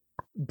and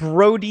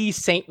Brody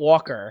St.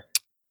 Walker.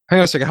 Hang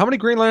on a second. How many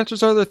Green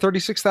Lanterns are there?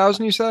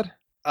 36,000, you said?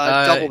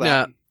 Double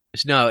that.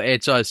 No,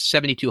 it's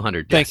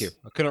 7,200. Thank yes. you.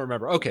 I couldn't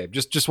remember. Okay,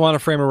 just want to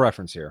frame a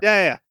reference here.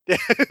 Yeah.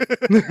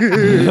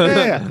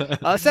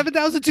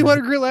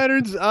 7,200 Green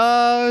Lanterns.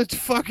 It's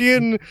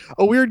fucking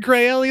a weird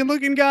gray alien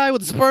looking guy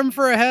with a sperm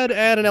for a head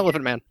and an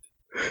elephant man.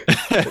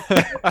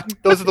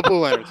 Those are the Blue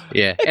Lanterns.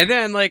 Yeah, and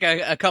then like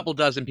a couple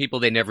dozen people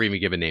they never even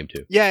give a name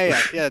to. Yeah.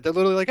 They're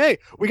literally like, hey,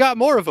 we got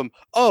more of them.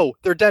 Oh,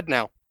 they're dead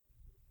now.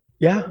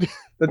 Yeah.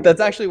 That's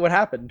actually what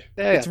happened.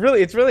 Yeah. It's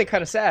really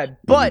kind of sad.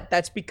 But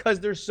that's because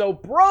they're so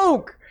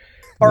broke.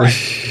 All right.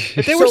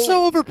 If they were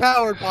so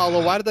overpowered,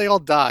 Paulo, why did they all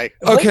die?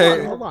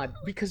 Okay. Hold on.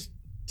 Because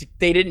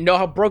they didn't know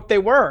how broke they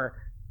were.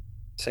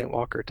 St.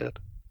 Walker did.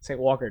 St.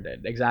 Walker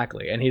did,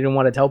 exactly. And he didn't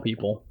want to tell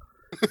people.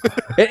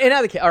 In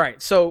other case, all right.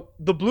 So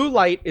the blue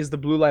light is the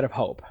blue light of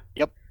hope.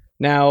 Yep.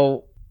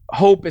 Now,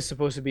 hope is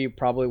supposed to be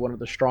probably one of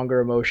the stronger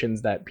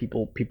emotions that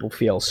people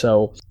feel.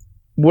 So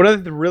one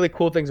of the really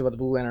cool things about the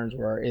Blue Lanterns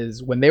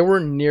is when they were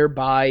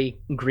nearby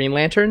Green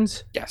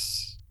Lanterns,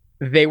 Yes.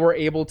 they were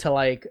able to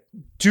like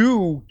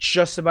do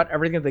just about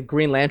everything that the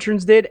Green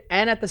Lanterns did,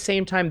 and at the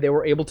same time they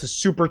were able to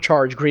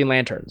supercharge Green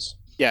Lanterns.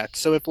 Yeah.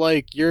 So if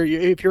like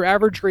if your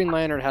average Green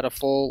Lantern had a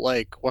full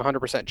like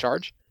 100%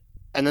 charge,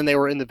 and then they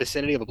were in the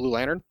vicinity of a Blue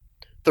Lantern,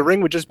 the ring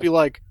would just be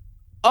like,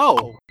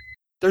 oh,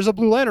 there's a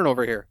Blue Lantern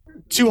over here.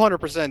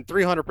 200%,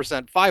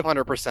 300%,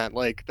 500%.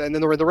 Like, and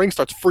then the ring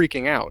starts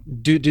freaking out.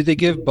 Do they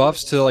give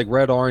buffs to like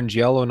red, orange,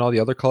 yellow, and all the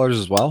other colors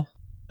as well?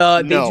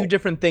 They No. do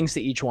different things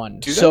to each one.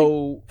 Do they?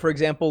 So, for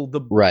example,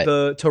 Right.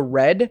 to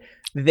red,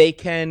 they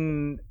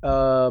can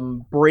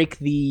break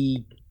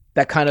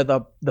that kind of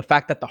the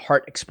fact that the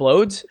heart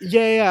explodes.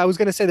 Yeah. I was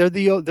gonna say they're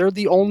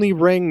the only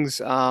rings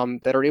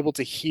that are able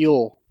to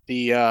heal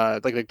the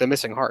like the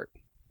missing heart.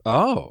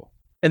 Oh.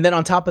 And then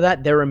on top of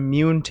that, they're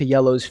immune to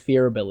Yellow's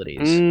fear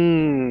abilities.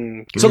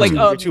 So like Mm.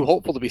 you're too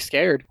hopeful to be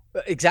scared.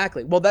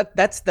 Exactly. Well,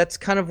 that's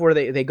kind of where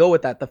they go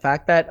with that. The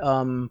fact that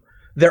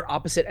they're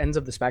opposite ends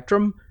of the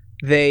spectrum.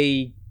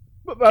 They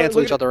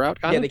Cancel each other out,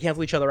 kind Yeah, of? they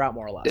cancel each other out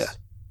more or less. Yeah.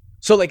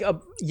 So like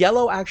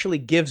yellow actually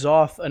gives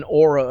off an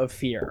aura of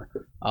fear.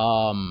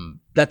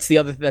 That's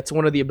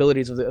one of the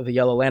abilities of the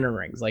Yellow Lantern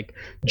rings. Like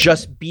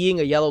just being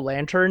a Yellow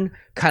Lantern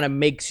kind of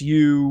makes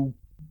you,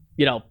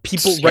 regular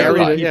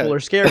people are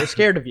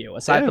scared of you.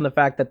 Aside from the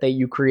fact that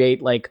you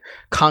create like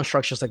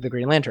constructs just like the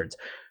Green Lanterns.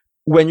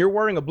 When you're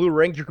wearing a blue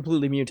ring, you're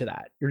completely immune to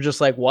that. You're just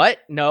like, what?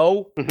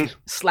 No,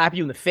 slap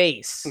you in the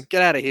face.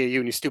 Get out of here, you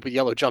and your stupid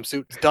yellow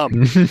jumpsuit. It's dumb.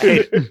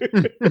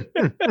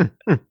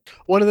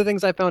 One of the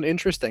things I found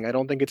interesting, I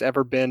don't think it's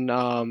ever been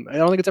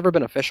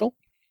official,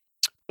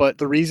 but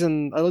the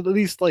reason, at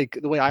least like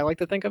the way I like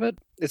to think of it,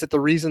 is that the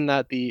reason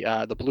that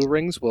the blue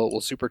rings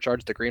will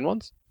supercharge the green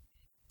ones.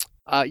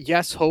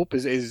 Yes, hope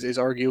is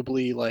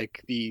arguably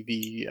like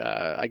the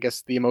I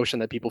guess the emotion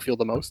that people feel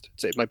the most.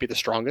 So it might be the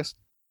strongest.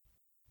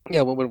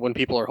 Yeah, when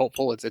people are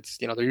hopeful, it's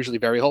they're usually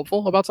very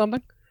hopeful about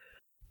something.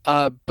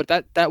 But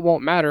that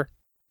won't matter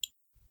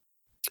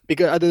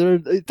because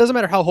it doesn't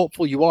matter how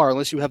hopeful you are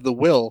unless you have the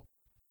will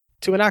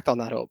to enact on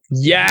that hope.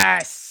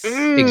 Yes,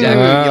 Exactly.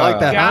 You like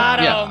that? Got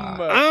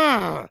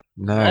Huh? him.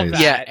 Nice.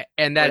 Yeah,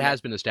 and that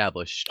has been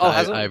established. Oh,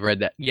 has it? I've read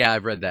that. Yeah,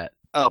 I've read that.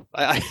 Oh,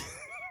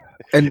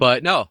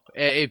 But no,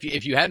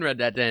 if you hadn't read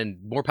that, then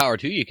more power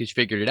to you because you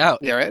figured it out.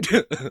 yeah, right.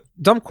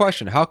 Dumb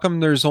question. How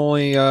come there's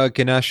only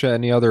Ganesha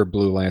and the other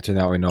Blue Lantern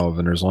that we know of,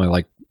 and there's only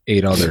like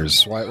 8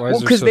 others? Why is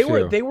there so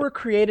few? they were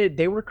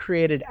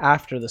created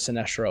after the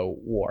Sinestro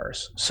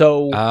Wars.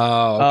 So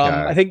Oh,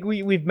 okay. I think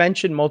we've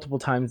mentioned multiple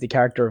times the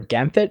character of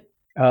Ganthet,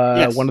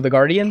 Yes. one of the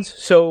Guardians.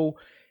 So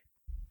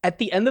at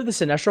the end of the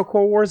Sinestro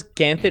Corps Wars,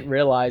 Ganthet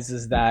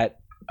realizes that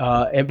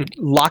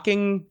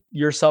locking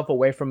yourself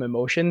away from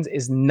emotions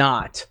is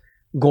not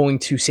going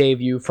to save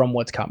you from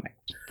what's coming.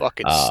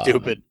 Fucking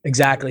stupid.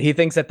 Exactly. He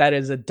thinks that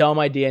is a dumb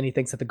idea, and he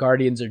thinks that the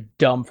Guardians are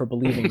dumb for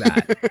believing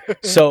that.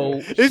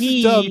 So This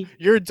is dumb.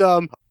 You're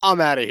dumb.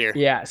 I'm out of here.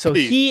 Yeah. So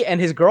Please. he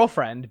and his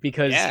girlfriend,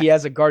 because he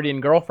has a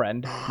Guardian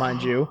girlfriend,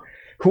 mind you,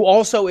 who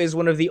also is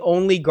one of the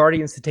only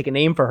Guardians to take a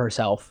name for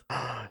herself.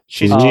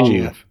 She's a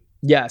GGF.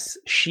 Yes,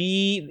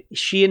 she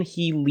and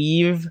he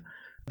leave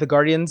the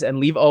Guardians and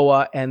leave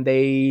Oa, and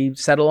they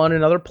settle on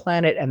another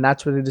planet, and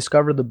that's where they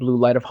discover the blue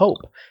light of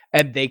hope,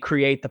 and they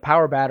create the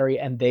power battery,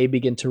 and they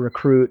begin to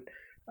recruit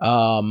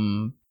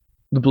the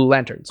Blue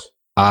Lanterns.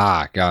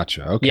 Ah,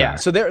 gotcha. Okay. Yeah,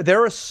 so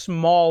they're a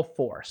small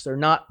force. They're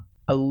not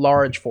a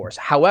large force.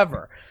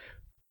 However,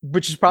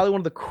 which is probably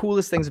one of the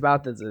coolest things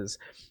about this is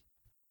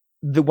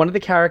one of the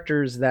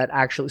characters that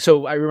actually.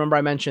 So I remember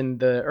I mentioned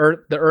the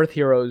Earth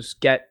heroes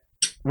get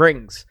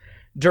rings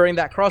during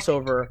that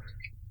crossover.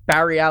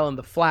 Barry Allen,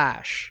 the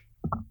Flash,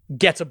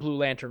 gets a Blue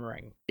Lantern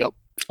ring. Yep.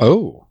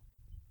 Oh.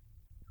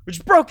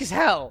 Which broke as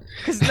hell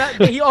because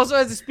he also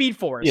has a Speed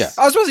Force. Yeah.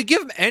 I was supposed to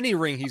give him any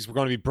ring. He's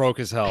going to be broke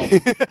as hell.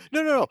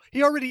 No.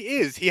 He already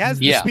is. He has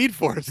the Speed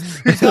Force.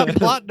 He's got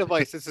plot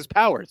devices as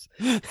powers.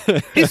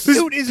 His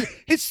suit is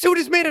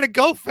made out of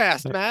Go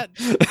Fast, Matt.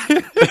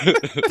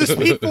 The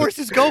Speed Force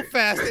is Go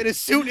Fast, and his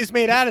suit is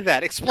made out of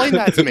that. Explain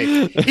that to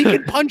me. He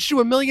can punch you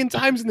 1,000,000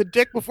 times in the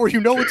dick before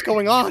you know what's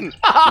going on.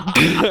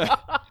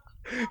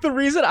 The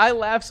reason I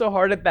laugh so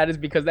hard at that is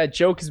because that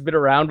joke has been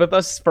around with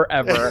us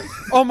forever.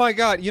 Oh my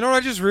god! You know what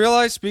I just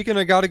realized? Speaking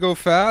of gotta go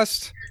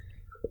fast,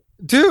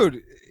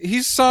 dude,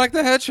 he's Sonic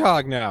the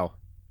Hedgehog now.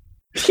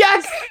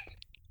 Yes,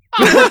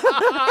 because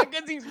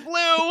he's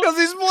blue. Because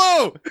he's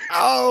blue.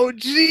 Oh,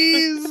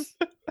 jeez.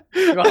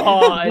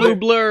 God. Blue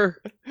blur.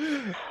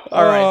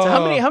 All right. So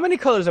how many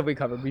colors have we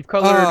covered? We've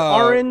covered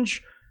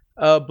orange,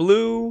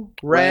 blue,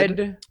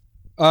 red.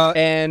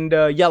 And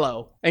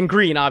yellow and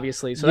green,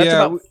 obviously. So that's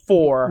about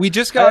 4. We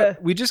just got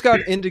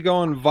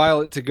Indigo and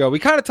Violet to go. We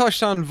kind of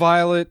touched on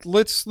Violet.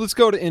 Let's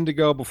go to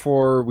Indigo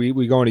before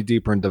we go any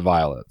deeper into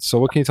Violet. So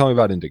what can you tell me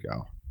about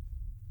Indigo?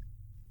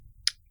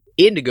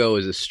 Indigo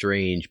is a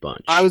strange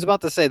bunch. I was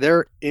about to say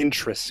they're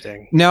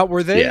interesting. Now,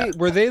 were they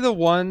the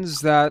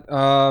ones that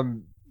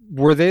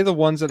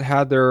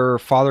had their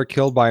father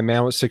killed by a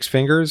man with 6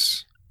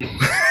 fingers?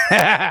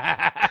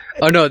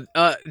 Oh no,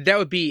 that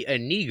would be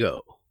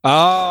Inigo.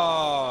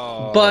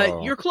 Oh,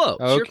 but you're close.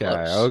 Okay, you're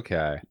close.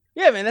 Okay.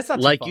 Yeah, man, that's not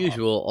like too far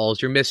usual. All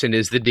you're missing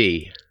is the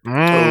D. All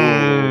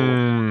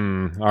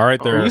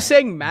right, there. Are you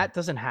saying Matt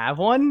doesn't have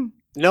one?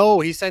 No,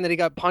 he's saying that he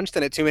got punched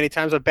in it too many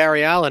times with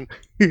Barry Allen.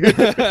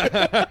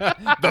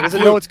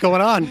 Doesn't know what's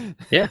going on.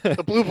 Yeah,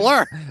 the blue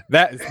blur.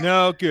 That is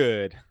no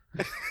good.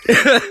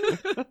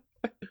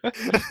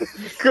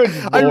 Good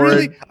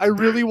Lord. I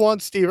really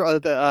want Steve.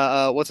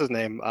 What's his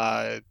name?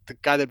 The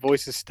guy that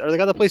voices, or the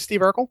guy that plays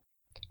Steve Urkel.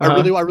 I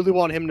really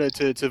want him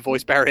to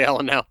voice Barry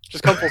Allen now.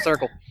 Just come full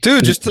circle,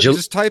 dude.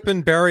 Just type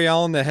in Barry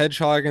Allen the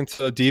Hedgehog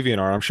into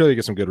DeviantArt. I'm sure you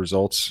get some good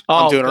results.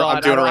 Oh, I'm doing it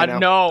right now.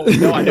 No,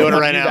 I'm doing it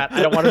right now.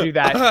 I don't want to do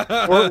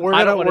that.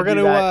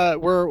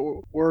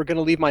 We're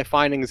gonna leave my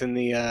findings in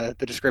the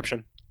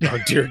description. Oh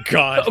dear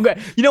God. Okay,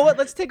 you know what?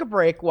 Let's take a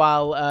break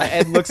while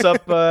Ed looks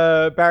up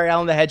Barry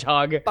Allen the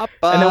Hedgehog, and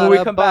then when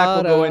we come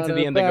back, we'll go into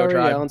the Indigo Tribe.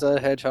 Barry Allen's a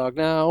hedgehog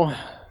now.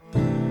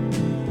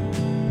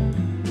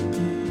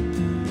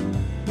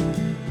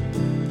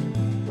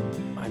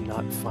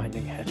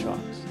 finding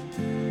hedgehogs.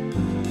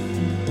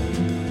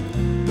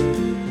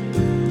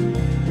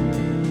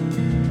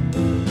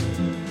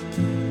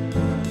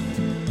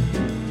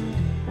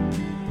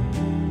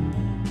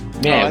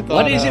 Man,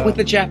 what is it with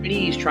the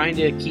Japanese trying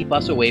to keep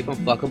us away from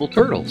fuckable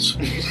turtles?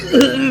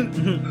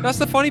 That's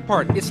the funny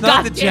part. It's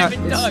not God the damn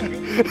it, Doug!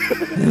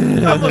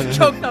 I almost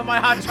choked on my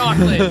hot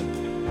chocolate.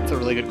 That's a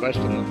really good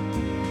question, though.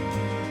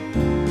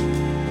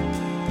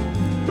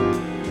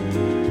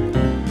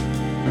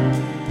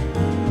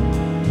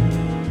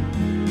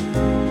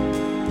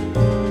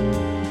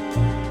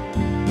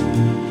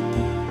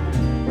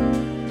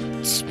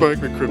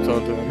 Spike me,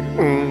 Krypton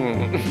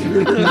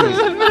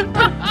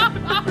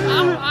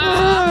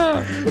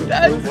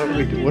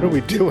Daddy. What are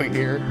we doing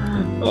here?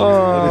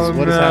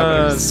 What is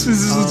happening? This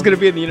is going to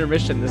be in the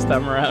intermission this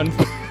time around.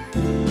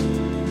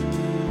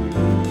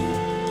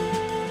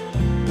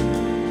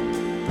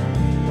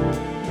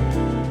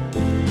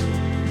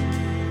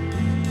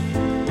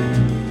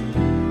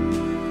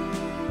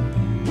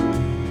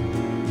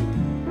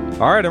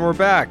 All right, and we're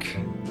back.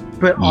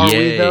 But are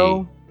Yay. we,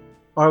 though?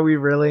 Are we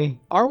really?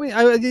 Are we?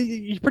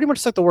 You pretty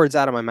much took the words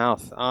out of my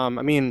mouth. I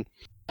mean,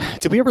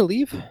 did we ever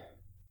leave?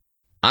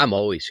 I'm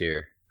always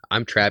here.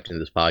 I'm trapped in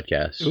this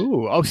podcast.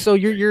 Ooh, oh, so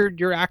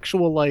you're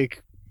actual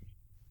like,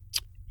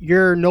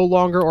 you're no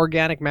longer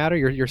organic matter.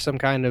 You're some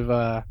kind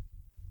of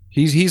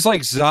He's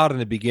like Zod in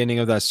the beginning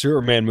of that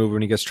Superman movie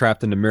when he gets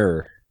trapped in the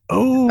mirror.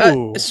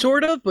 Oh,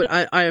 Sort of, but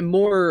I am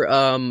more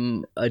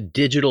a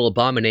digital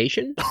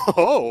abomination.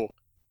 oh,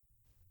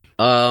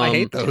 I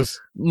hate those.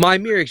 My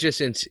mere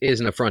existence is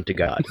an affront to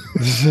God.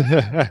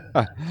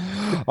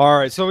 All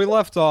right, so we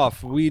left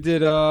off. We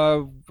did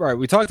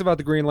we talked about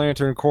the Green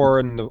Lantern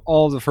Corps in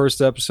all of the first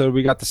episode.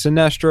 We got the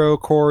Sinestro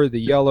Corps, the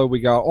yellow, we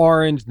got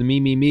orange, the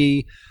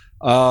me,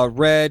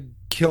 red,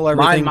 kill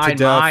everything to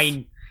death.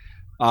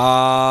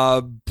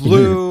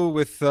 Blue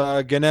with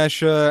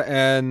Ganesha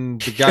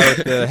and the guy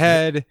with the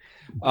head.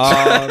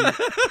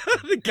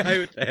 The guy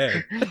with the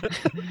head.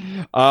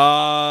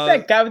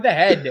 That guy with the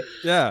head.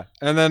 Yeah,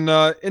 and then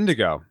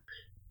Indigo.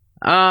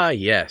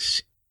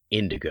 Yes,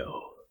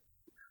 Indigo.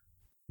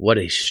 What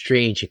a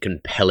strange and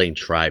compelling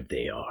tribe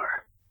they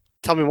are.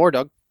 Tell me more,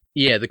 Doug.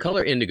 Yeah, the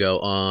color indigo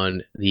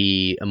on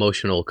the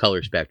emotional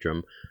color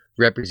spectrum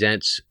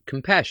represents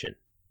compassion.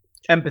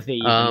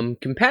 Empathy. even.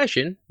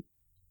 Compassion.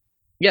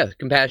 Yeah,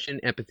 compassion,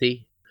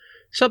 empathy.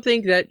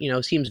 Something that,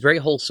 seems very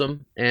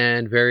wholesome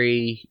and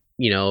very,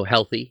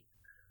 healthy.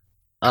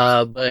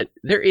 But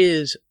there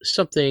is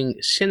something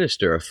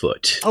sinister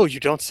afoot. Oh, you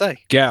don't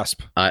say.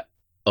 Gasp.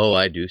 Oh,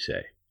 I do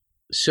say.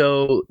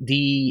 So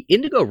the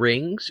indigo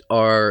rings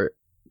are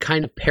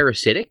kind of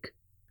parasitic.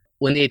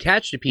 When they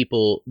attach to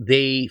people,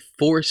 they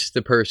force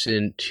the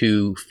person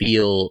to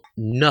feel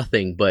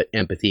nothing but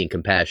empathy and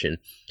compassion.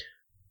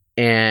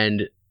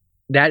 And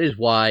that is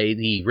why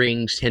the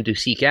rings tend to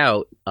seek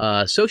out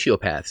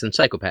sociopaths and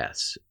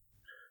psychopaths.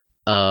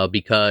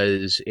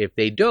 Because if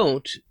they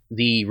don't,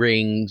 the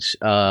rings,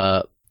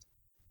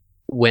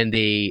 when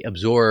they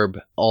absorb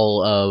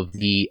all of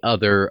the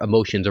other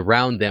emotions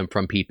around them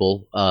from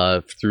people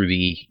through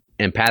the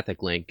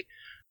empathic link,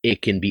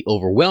 it can be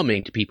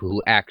overwhelming to people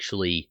who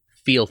actually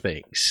feel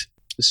things.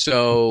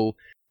 So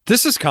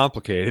This is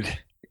complicated.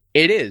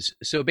 it is.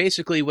 So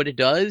basically what it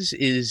does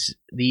is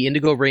the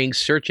indigo rings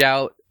search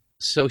out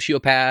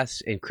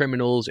sociopaths and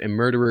criminals and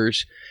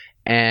murderers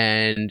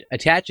and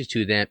attaches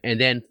to them and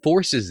then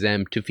forces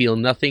them to feel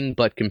nothing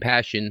but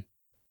compassion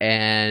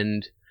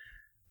and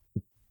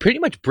pretty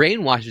much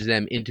brainwashes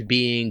them into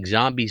being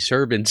zombie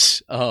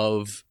servants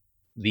of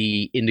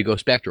the indigo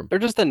spectrum. They're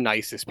just the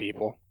nicest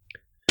people.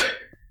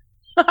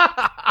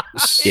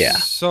 Yeah.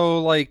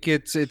 So like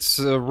it's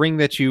a ring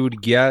that you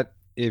would get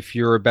if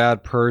you're a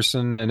bad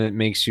person and it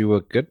makes you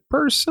a good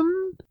person?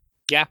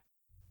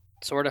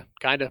 Sorta,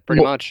 kinda,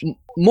 pretty much.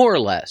 More or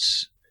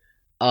less.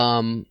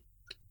 So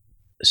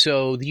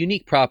the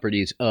unique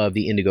properties of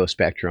the indigo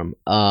spectrum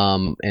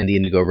and the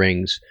indigo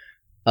rings.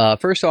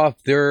 First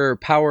off, their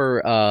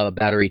power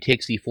battery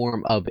takes the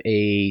form of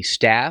a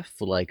staff,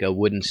 like a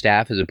wooden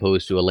staff, as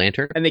opposed to a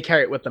lantern. And they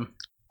carry it with them.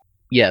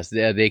 Yes,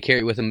 they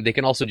carry it with them. They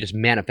can also just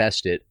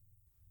manifest it,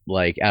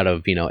 like out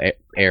of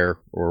air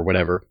or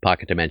whatever,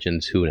 pocket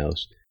dimensions. Who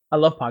knows? I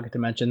love pocket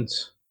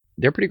dimensions.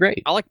 They're pretty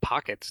great. I like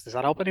pockets. Does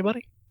that help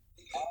anybody?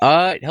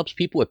 It helps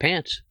people with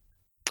pants.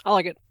 I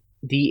like it.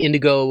 The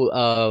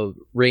indigo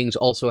rings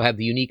also have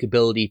the unique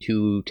ability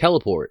to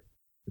teleport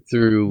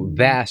through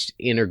vast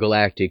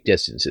intergalactic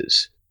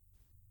distances.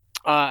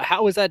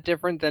 How is that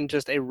different than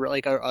just a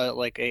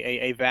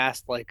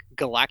vast like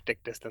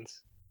galactic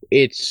distance?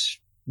 It's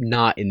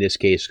not in this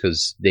case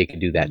because they can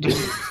do that too.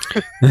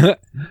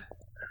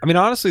 I mean,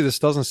 honestly, this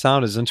doesn't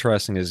sound as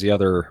interesting as the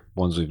other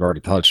ones we've already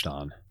touched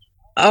on.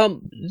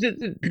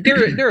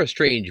 They're a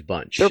strange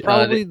bunch. They're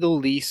probably the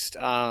least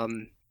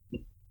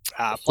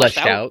fleshed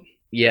out.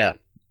 Yeah.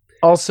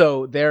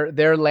 Also, their oath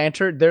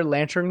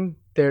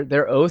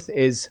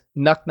is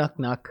nuck, nuck,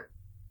 nuck,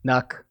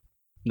 nuck,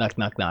 Knock,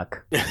 knock,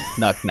 knock.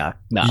 Knock, knock,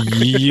 knock.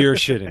 You're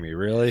shitting me,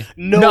 really?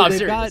 No, I'm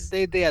they've got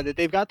serious.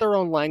 they've got their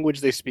own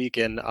language they speak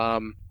in,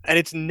 and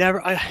it's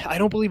never. I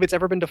don't believe it's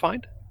ever been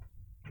defined.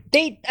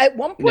 They at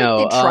one point No,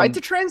 they tried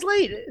to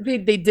translate.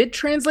 They did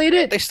translate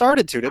it. They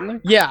started to, didn't they?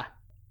 Yeah.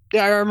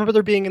 Yeah, I remember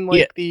there being in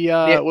like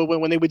Yeah.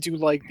 when they would do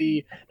like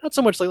the not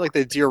so much like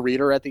the Dear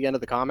Reader at the end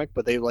of the comic,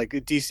 but they like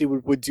DC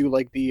would do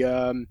like the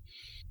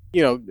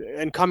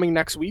and coming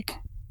next week.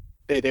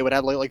 They would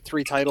have like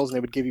 3 titles and they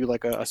would give you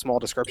like a small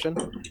description,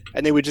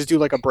 and they would just do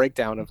like a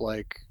breakdown of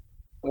like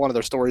one of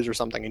their stories or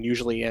something. And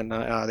usually in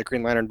the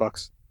Green Lantern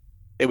books,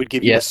 they would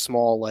give you a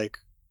small like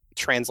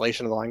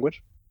translation of the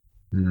language.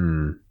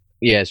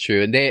 Yeah, it's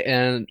true.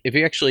 And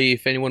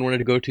if anyone wanted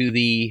to go to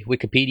the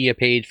Wikipedia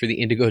page for the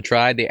Indigo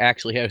Tribe, they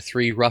actually have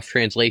 3 rough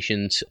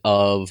translations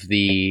of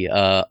the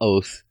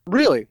oath.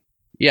 Really?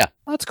 Yeah,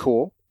 that's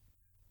cool.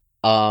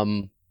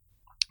 But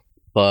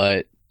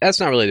that's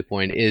not really the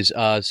point.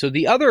 So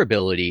the other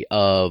ability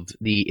of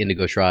the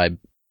Indigo Tribe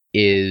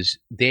is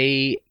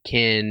they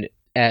can,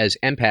 as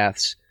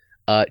empaths,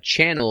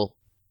 channel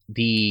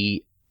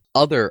the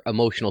other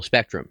emotional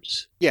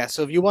spectrums. Yeah,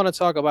 so if you want to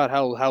talk about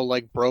how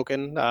like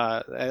broken,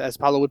 as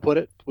Paulo would put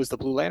it, was the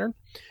Blue Lantern,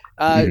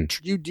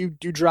 you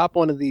drop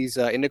one of these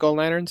Indigo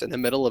Lanterns in the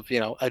middle of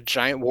a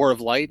giant war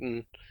of light,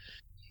 and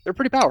they're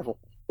pretty powerful.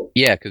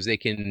 Yeah, because they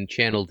can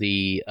channel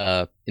the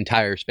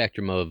entire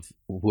spectrum of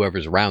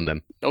whoever's around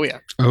them. Oh yeah.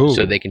 Oh.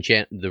 So they can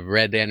channel the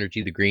red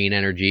energy, the green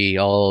energy,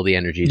 all the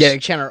energies. Yeah, they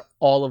channel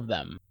all of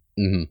them.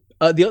 Mm-hmm.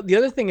 The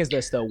other thing is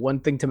this, though.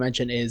 One thing to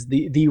mention is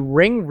the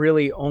ring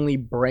really only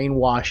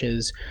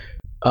brainwashes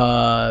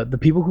the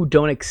people who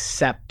don't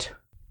accept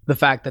the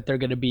fact that they're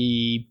going to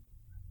be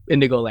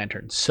Indigo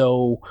Lanterns.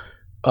 So,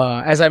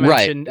 as I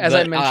mentioned,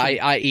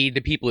 i.e., the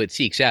people it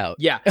seeks out.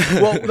 Yeah.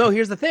 Well, no.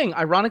 Here's the thing.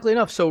 Ironically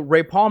enough, so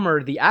Ray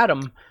Palmer, the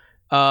Atom,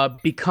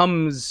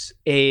 becomes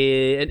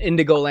an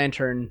Indigo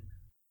Lantern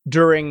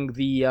during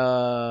the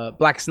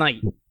Blackest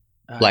Night.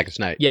 Blackest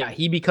Night. Yeah,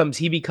 he becomes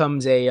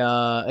a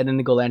an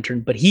Indigo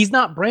Lantern, but he's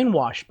not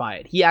brainwashed by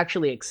it. He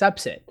actually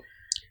accepts it,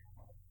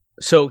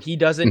 so he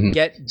doesn't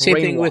get brainwashed. Same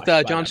thing with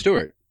John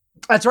Stewart.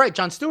 That's right.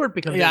 John Stewart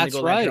becomes an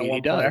Indigo Lantern. At one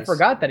he does. point. I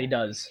forgot that he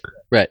does.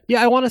 Right.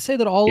 Yeah, I want to say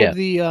that all of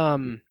the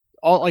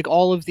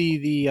all of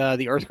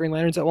the Earth Green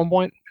Lanterns at one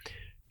point.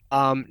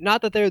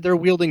 Not that they're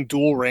wielding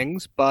dual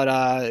rings, but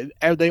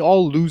they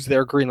all lose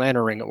their Green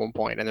Lantern ring at one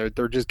point, and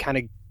they're just kind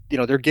of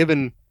they're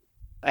given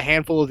a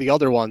handful of the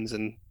other ones,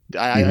 and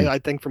I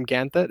think from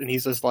Ganthet, and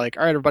he's just like,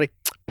 all right, everybody,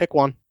 pick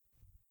one.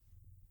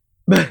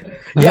 Yeah,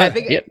 I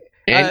think. Yep.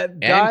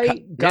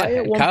 Guy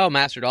at one. Kyle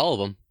mastered all of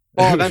them.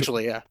 Well,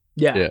 eventually, yeah.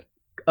 Yeah.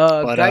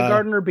 But, Guy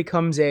Gardner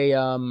becomes he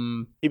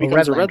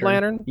becomes a Red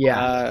Lantern.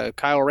 Yeah.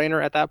 Kyle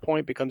Rayner at that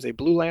point becomes a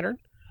Blue Lantern.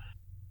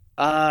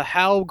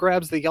 Hal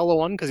grabs the yellow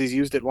one because he's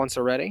used it once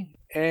already,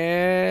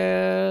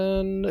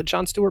 and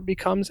John Stewart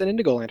becomes an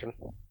Indigo Lantern.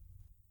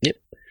 Yep.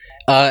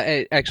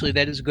 Actually,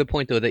 that is a good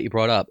point though that you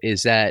brought up.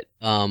 Is that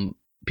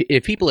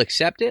if people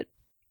accept it,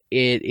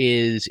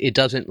 it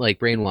doesn't like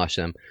brainwash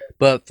them.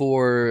 But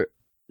for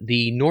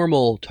the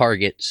normal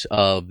targets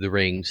of the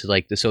rings,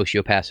 like the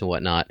sociopaths and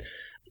whatnot,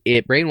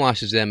 it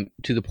brainwashes them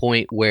to the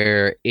point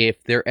where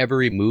if they're ever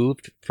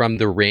removed from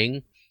the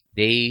ring,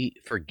 they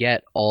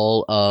forget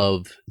all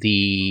of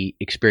the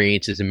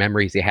experiences and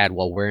memories they had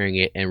while wearing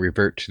it and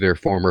revert to their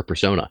former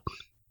persona.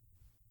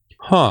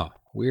 Huh.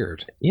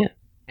 Weird. Yeah.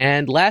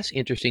 And last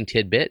interesting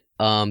tidbit,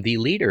 the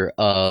leader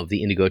of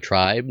the Indigo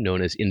Tribe,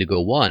 known as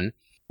Indigo One,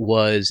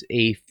 was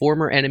a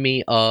former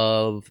enemy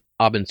of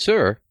Abin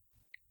Sur,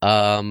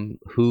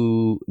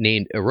 who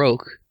named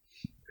Erok,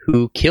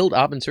 who killed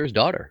Abin Sur's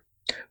daughter.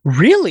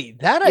 Really?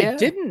 That I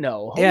didn't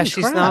know. Holy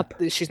crap.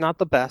 she's not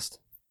the best.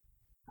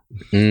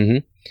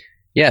 Mm-hmm.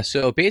 Yeah,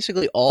 so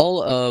basically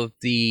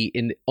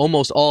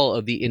almost all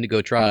of the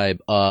Indigo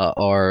Tribe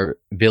are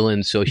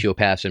villains,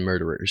 sociopaths, and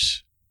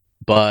murderers.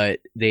 But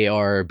they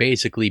are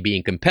basically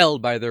being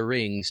compelled by their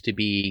rings to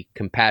be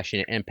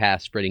compassionate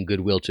empaths spreading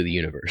goodwill to the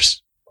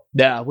universe.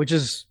 Yeah, which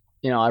is,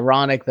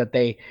 ironic that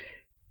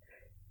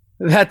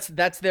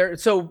that's their.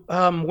 So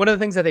one of the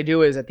things that they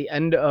do is at the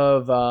end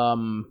of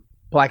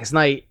Blackest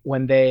Night,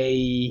 when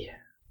they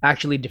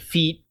actually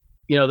defeat,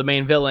 the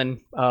main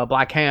villain,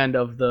 Black Hand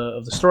of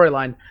the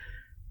storyline,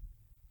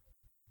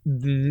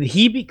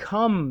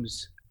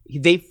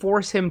 they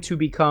force him to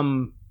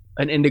become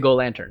an Indigo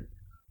Lantern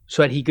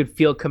so that he could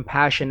feel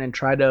compassion and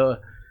try to,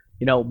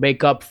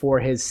 make up for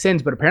his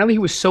sins. But apparently he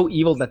was so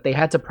evil that they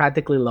had to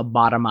practically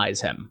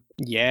lobotomize him.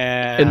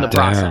 Yeah. In the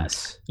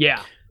process.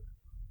 Yeah.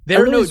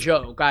 They're no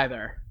joke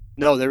either.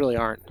 No, they really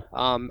aren't.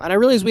 And I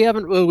realize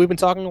we've been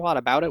talking a lot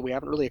about it. We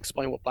haven't really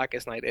explained what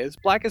Blackest Night is.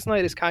 Blackest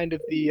Night is kind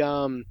of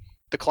the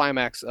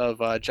climax of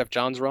Jeff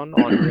Johns' run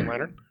on Green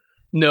Lantern.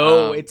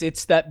 No,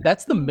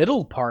 that's the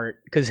middle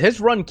part, because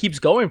his run keeps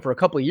going for a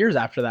couple of years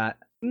after that.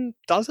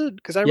 Does it?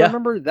 Because I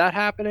remember that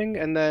happening,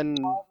 and then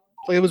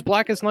it was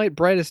Blackest Night,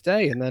 Brightest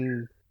Day, and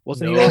then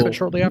Wasn't he No. off it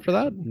shortly after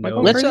that? Am I No.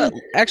 going Let's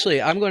crazy?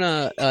 actually, I'm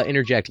gonna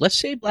interject. Let's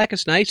say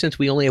Blackest Night since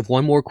we only have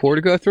one more core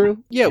to go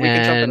through. Yeah, we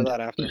can jump And- into that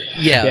after.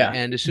 Yeah, Yeah.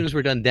 and as soon as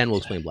we're done, then we'll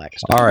explain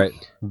Blackest Night. All right,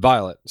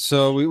 Violet.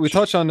 So we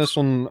touched on this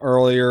one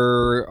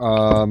earlier.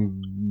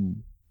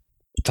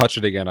 Touch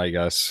it again, I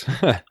guess.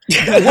 I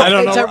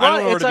don't know. It's I don't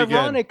know where it's to begin.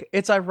 ironic.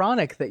 It's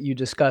ironic that you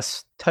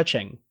discuss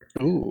touching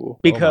Ooh,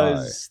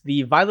 because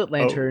the Violet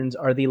Lanterns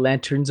are the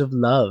lanterns of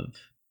love.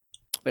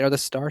 they are the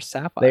Star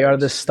Sapphires. They are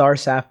the Star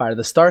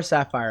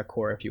Sapphire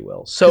core, if you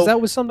will. So So that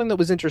was something that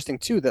was interesting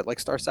too. That like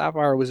Star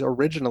Sapphire was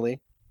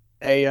originally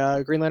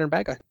a Green Lantern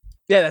bad guy.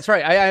 yeah, that's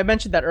right. I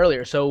mentioned that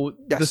earlier. So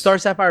the Yes. Star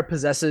Sapphire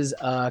possesses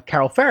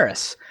Carol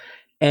Ferris,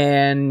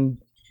 and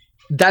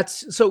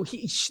that's so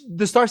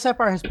the Star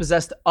Sapphire has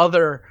possessed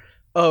other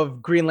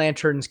of Green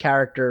Lantern's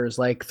characters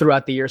like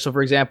throughout the year. So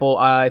for example,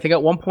 I think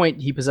at one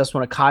point he possessed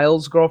one of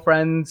Kyle's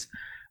girlfriends.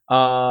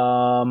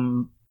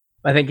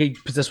 I think he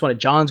possessed one of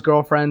John's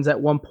girlfriends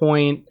at one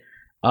point.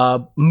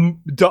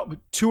 2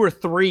 or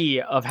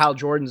 3 of Hal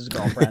Jordan's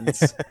girlfriends.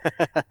 He's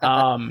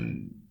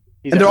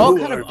And a they're all hooer,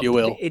 kind of if you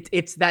will.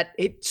 It's that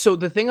it. So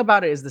the thing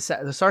about it is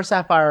the Star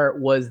Sapphire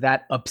was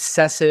that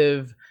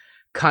obsessive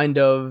kind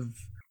of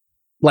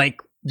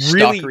like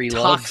really Stalkery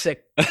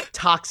love.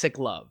 toxic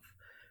love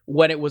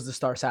when it was the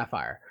Star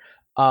Sapphire.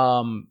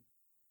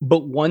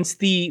 But once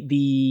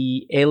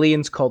the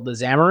aliens called the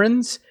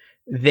Zamarins,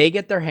 they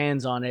get their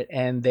hands on it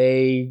and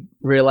they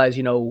realize,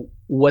 you know,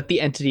 what the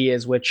entity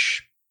is,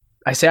 which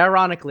I say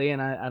ironically, and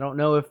I don't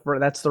know if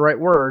that's the right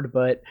word,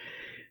 but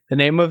the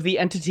name of the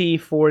entity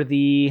for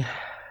the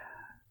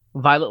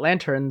Violet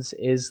Lanterns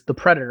is the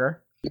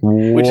Predator.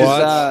 Which is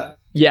What?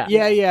 Yeah.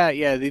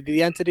 yeah.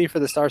 The entity for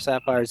the Star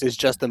Sapphires is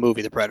just the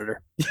movie The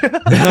Predator.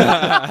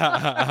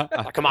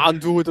 Come on,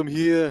 do it. I'm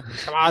here.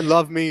 Come on,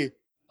 love me.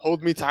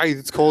 Hold me tight.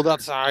 It's cold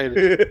outside.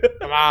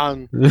 Come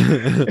on.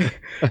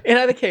 In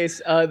either case,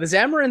 the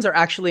Zamarins are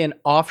actually an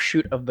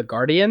offshoot of the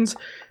Guardians.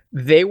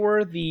 They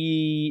were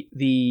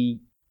the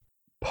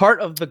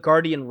part of the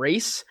Guardian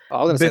race.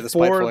 I was gonna say the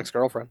Before- spiteful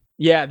ex-girlfriend.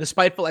 Yeah, the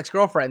spiteful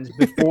ex-girlfriends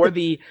before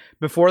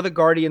the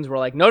Guardians were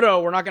like, no,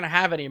 we're not gonna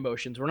have any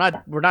emotions. We're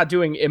not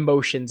doing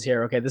emotions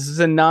here. Okay, this is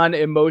a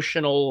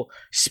non-emotional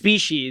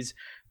species.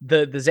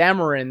 The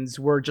Zamarins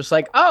were just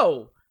like,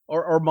 oh,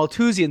 or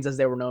Malthusians as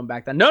they were known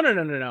back then.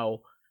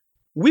 No.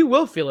 We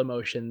will feel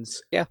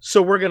emotions. Yeah.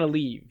 So we're gonna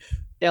leave.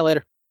 Yeah,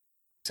 later.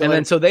 See you And later.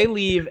 then so they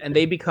leave and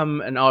they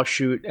become an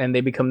offshoot and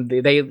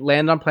they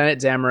land on planet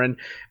Zamarin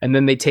and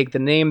then they take the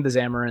name the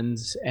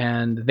Zamarins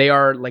and they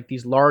are like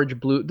these large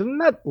blue, they're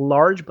not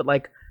large, but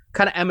like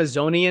kind of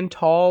Amazonian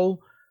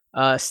tall,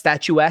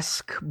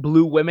 statuesque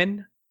blue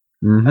women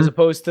Mhm. as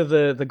opposed to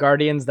the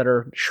Guardians that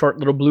are short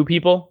little blue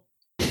people.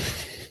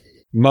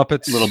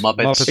 Muppets. Little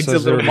Muppets. It's as a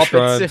little they're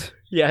Muppets. described.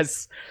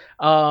 Yes.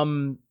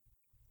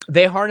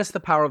 They harness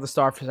the power of the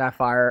Star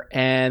Sapphire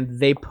and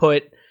they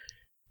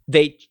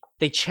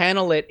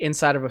channel it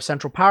inside of a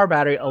central power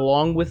battery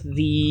along with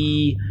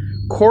the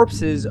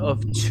corpses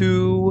of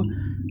 2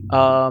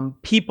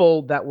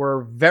 people that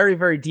were very,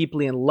 very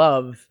deeply in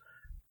love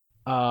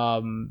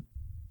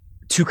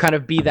to kind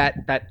of be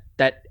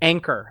that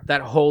anchor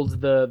that holds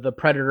the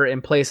Predator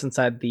in place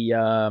inside the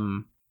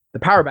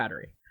power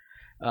battery.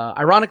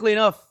 Ironically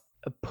enough,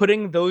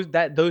 putting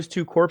those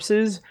 2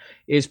 corpses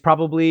is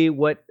probably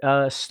what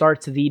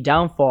starts the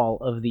downfall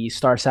of the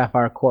Star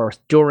Sapphire Corps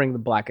during the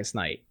Blackest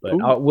Night.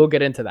 But we'll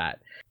get into that.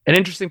 An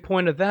interesting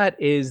point of that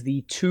is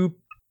the 2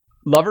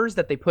 lovers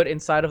that they put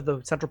inside of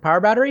the central power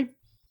battery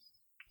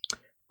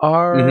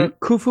are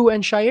Khufu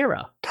and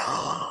Shaira.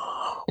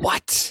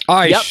 What?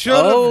 I Yep. should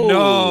have Oh.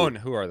 known.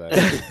 Who are they?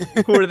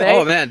 Who are they?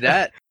 Oh man,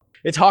 that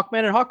It's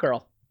Hawkman and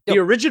Hawkgirl. The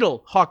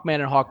original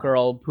Hawkman and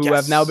Hawkgirl, who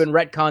have now been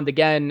retconned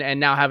again and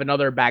now have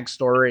another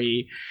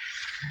backstory.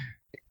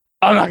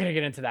 I'm not gonna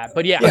get into that,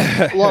 but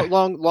yeah.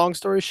 long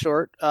story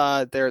short,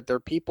 they're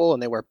people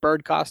and they wear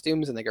bird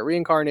costumes and they get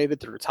reincarnated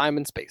through time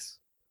and space.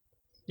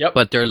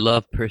 but their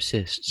love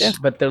persists. Yeah,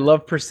 but their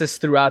love persists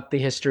throughout the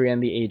history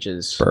and the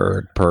ages.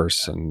 Bird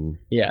person.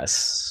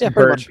 Yes. Yeah,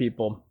 pretty bird much.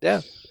 people. Yeah.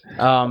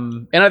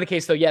 In either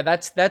case, though, yeah,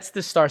 that's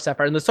the Star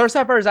Sapphire, and the Star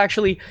Sapphires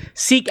actually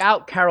seek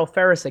out Carol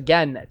Ferris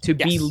again to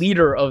be Yes.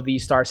 leader of the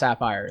Star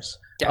Sapphires.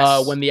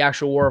 Yes. When the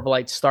actual War of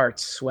Light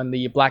starts, when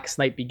the Blackest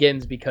Night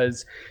begins,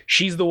 because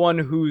she's the one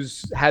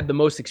who's had the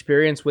most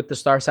experience with the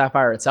Star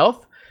Sapphire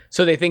itself.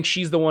 So they think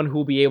she's the one who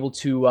will be able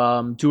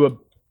to do a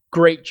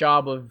great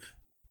job of,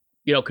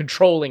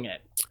 controlling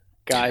it.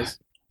 guys,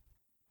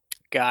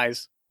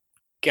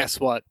 guess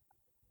what?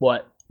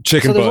 What?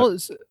 Chicken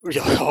butt.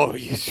 Oh,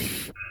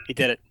 he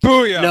did it.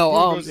 Booyah! No,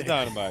 Boom goes the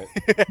dynamite.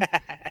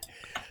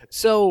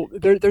 So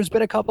there's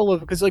been a couple of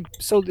because I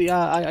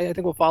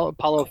think what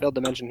Paulo failed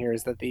to mention here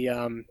is that the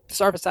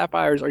Star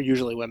Sapphires are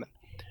usually women,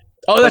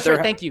 Oh, that's there right.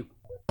 ha- Thank you.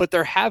 but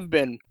there have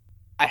been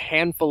a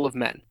handful of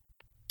men.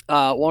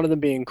 One of them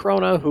being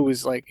Krona,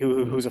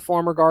 who's a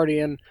former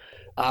Guardian.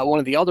 One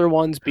of the other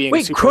ones being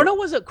Wait, Chrono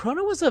was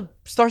a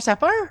Star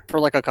Sapphire? for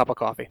like a cup of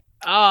coffee.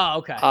 Oh,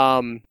 okay.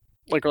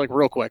 Like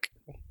real quick.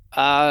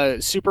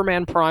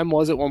 Superman Prime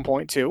was at one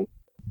point too.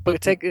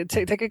 But take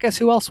a guess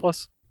who else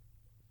was.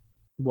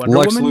 Wonder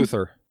Lex Woman?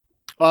 Luthor.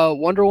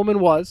 Wonder Woman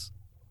was.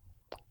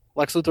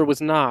 Lex Luthor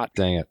was not.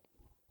 Dang it.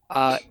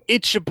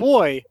 It's your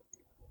boy,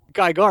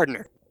 Guy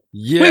Gardner.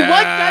 Yes! Wait,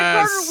 what? Guy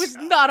Gardner was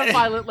not a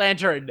Violet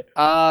Lantern.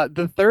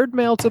 The third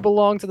male to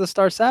belong to the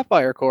Star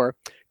Sapphire Corps.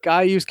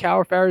 Guy used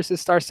Kal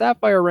Ferris' Star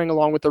Sapphire ring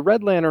along with the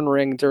Red Lantern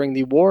ring during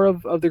the War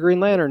of the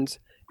Green Lanterns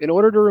in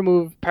order to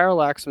remove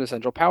Parallax from the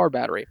central power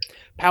battery,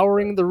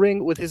 powering the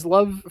ring with his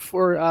love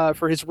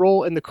for his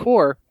role in the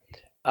Corps.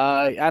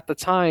 At the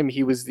time,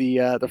 he was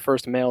the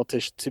first male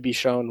to be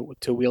shown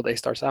to wield a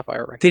Star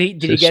Sapphire ring. Did he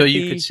get So the...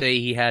 you could say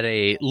he had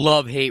a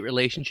love-hate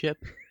relationship?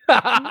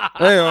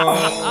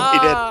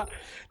 Hey-oh.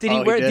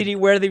 Did he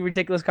wear the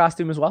ridiculous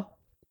costume as well?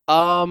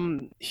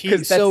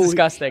 Because That's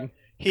disgusting.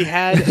 He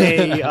had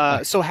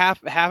a so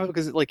half of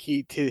because like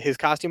his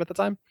costume at the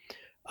time,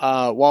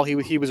 while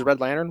he was Red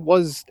Lantern,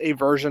 was a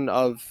version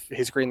of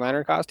his Green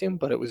Lantern costume,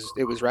 but it was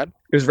red.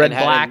 It was red and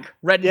and black.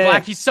 Red and Yeah.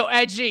 black. He's so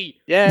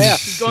edgy. Yeah.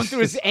 He's going through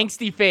his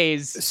angsty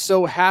phase.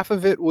 So half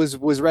of it was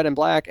red and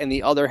black, and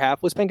the other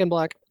half was pink and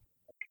black.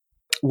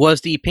 Was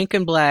the pink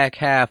and black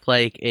half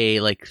like a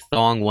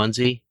thong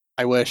onesie?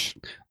 I wish.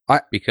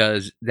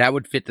 Because that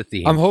would fit the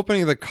theme. I'm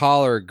hoping the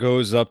collar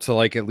goes up to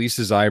like at least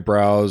his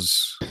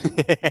eyebrows.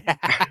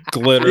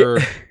 Glitter.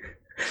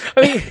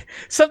 I mean,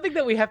 something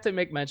that we have to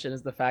make mention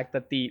is the fact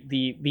that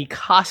the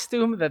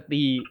costume that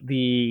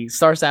the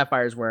Star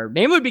Sapphires wear,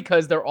 namely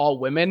because they're all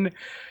women,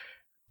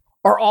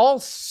 are all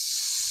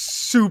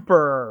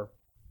super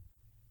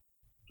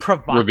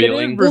provocative,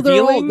 Revealing. Well,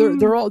 revealing.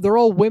 they're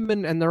all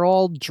women, and they're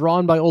all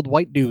drawn by old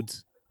white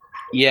dudes.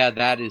 Yeah,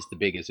 that is the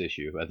biggest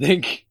issue, I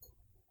think.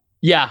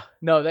 Yeah,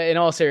 no. In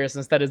all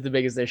seriousness, that is the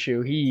biggest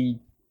issue. He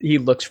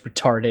looks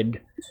retarded.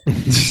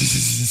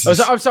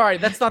 I'm sorry.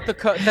 That's not the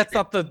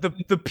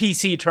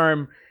PC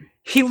term.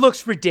 He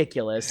looks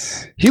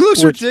ridiculous. He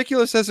looks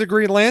ridiculous as a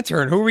Green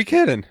Lantern. Who are we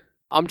kidding?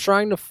 I'm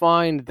trying to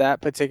find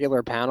that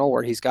particular panel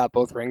where he's got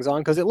both rings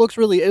on because it looks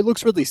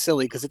really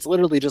silly because it's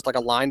literally just like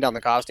a line down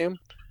the costume.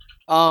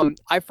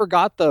 I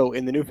forgot though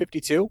in the New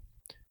 52,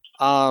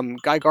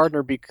 Guy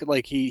Gardner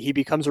he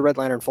becomes a Red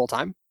Lantern full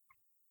time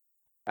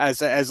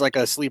as like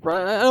a sleeper.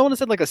 I don't want to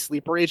say like a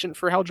sleeper agent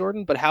for Hal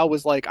Jordan, but Hal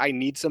was like, I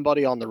need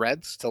somebody on the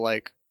Reds to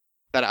like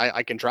that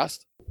I can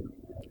trust.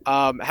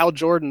 Hal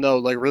Jordan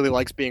though really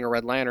likes being a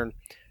Red Lantern.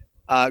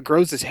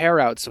 Grows his hair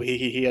out, so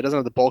he doesn't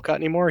have the bowl cut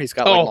anymore. He's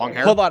got long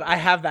hair. Hold on, I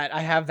have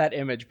that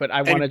image, but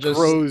I want to just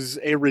grows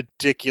a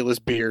ridiculous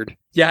beard.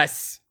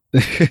 Yes.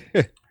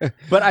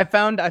 But I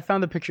found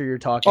the picture you're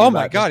talking about. Oh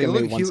my god, he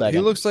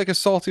looks like a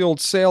salty old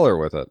sailor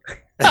with it.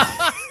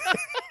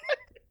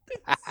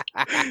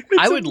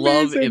 I would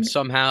love if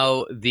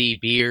somehow the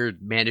beard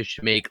managed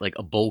to make like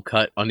a bowl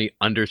cut on the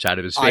underside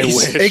of his I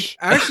face. wish. It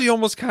actually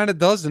almost kind of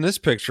does in this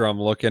picture I'm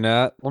looking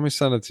at. Let me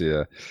send it to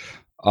you.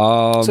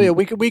 So yeah,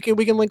 we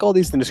can link all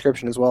these in the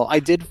description as well. I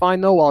did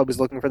find though while I was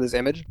looking for this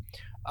image,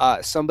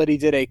 somebody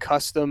did a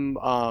custom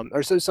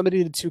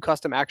somebody did two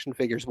custom action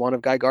figures, one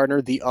of Guy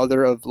Gardner, the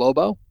other of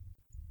Lobo,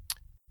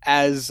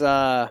 as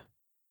Star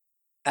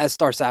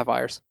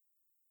Sapphires.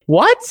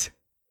 What?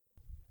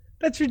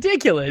 That's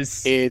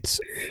ridiculous. It's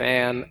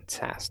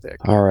fantastic.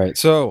 All right,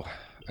 so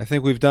I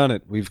think we've done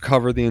it. We've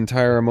covered the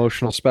entire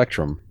emotional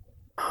spectrum.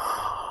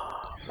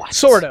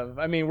 Sort of.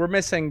 I mean, we're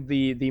missing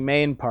the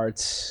main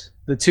parts.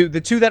 The two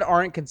that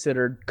aren't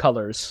considered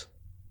colors.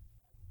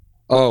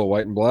 Oh,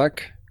 white and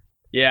black?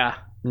 Yeah.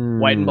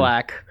 White and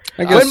black.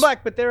 I White and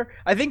black, but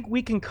I think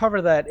we can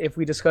cover that if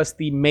we discuss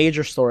the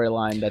major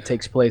storyline that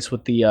takes place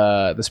with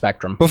the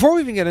Spectrum. Before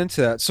we even get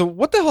into that, so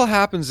what the hell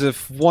happens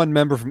if one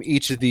member from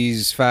each of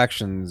these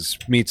factions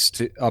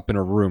meets up in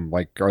a room?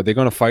 Like, are they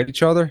going to fight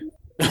each other?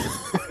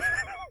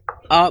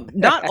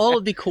 Not all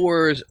of the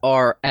corps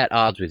are at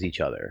odds with each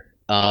other.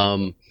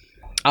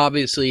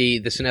 Obviously,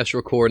 the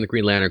Sinestro Corps and the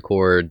Green Lantern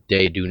Corps,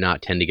 they do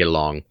not tend to get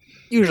along.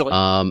 Usually.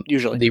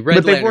 The Red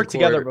But they've Lantern worked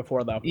together Corps,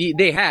 before, though.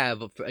 They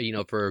have,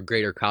 for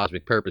greater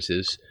cosmic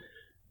purposes.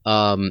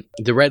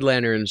 The Red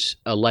Lanterns,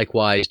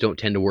 likewise, don't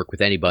tend to work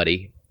with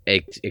anybody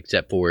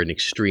except for in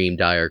extreme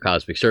dire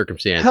cosmic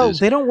circumstances. Hell,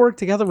 they don't work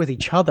together with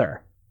each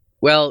other.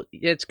 Well,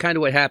 it's kind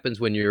of what happens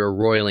when you're a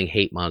roiling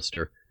hate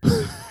monster.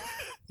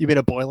 You mean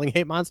a boiling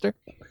hate monster?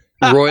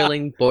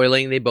 Roiling,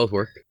 boiling, they both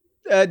work.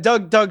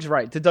 Doug's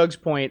right. To Doug's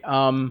point,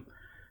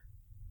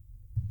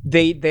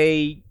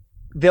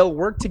 they'll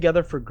work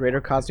together for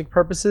greater cosmic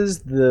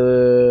purposes.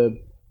 The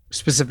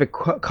specific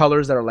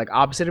colors that are like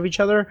opposite of each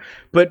other,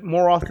 but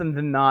more often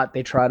than not,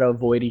 they try to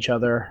avoid each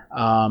other.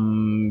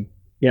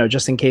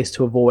 Just in case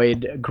to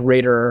avoid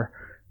greater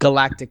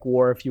galactic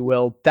war, if you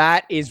will.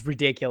 That is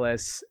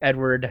ridiculous,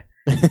 Edward.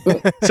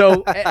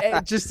 So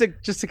just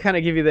to kind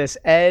of give you this,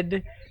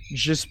 Ed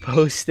just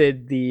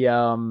posted the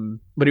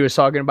what he was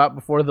talking about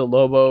before, the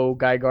Lobo,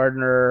 Guy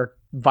Gardner,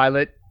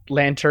 Violet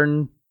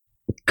Lantern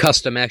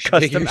custom action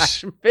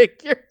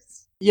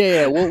figures.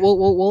 Yeah.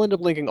 We'll end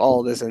up linking all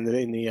of this in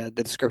the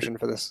description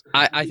for this.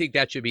 I think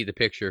that should be the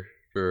picture.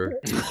 for.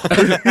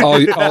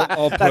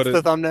 I'll put That's it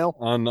the thumbnail.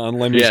 on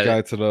Lemmy's Yeah.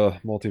 Guide to the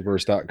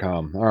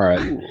Multiverse.com. All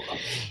right. Ooh,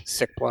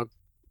 sick plug.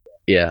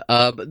 Yeah,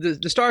 but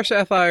the Star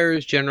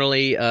Sapphires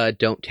generally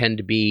don't tend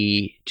to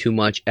be too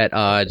much at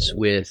odds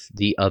with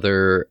the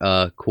other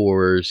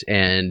cores,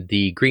 and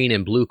the green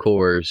and blue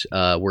cores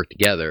work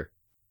together.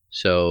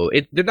 So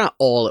they're not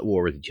all at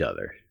war with each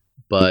other,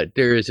 but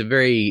there is a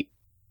very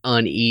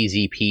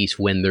uneasy peace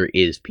when there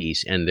is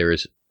peace, and there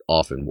is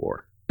often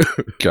war.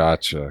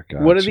 Gotcha.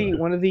 One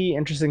of the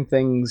interesting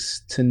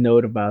things to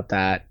note about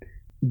that,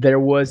 there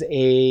was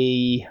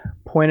a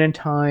point in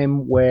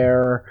time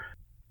where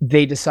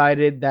they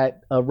decided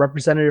that a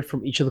representative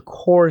from each of the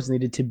cores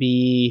needed to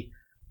be,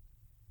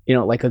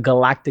 like a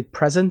galactic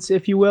presence,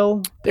 if you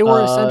will. They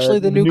were essentially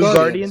the new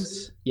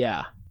Guardians.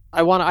 Yeah.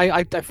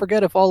 I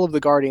forget if all of the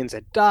Guardians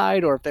had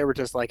died or if they were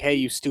just like, hey,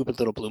 you stupid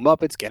little blue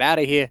Muppets, get out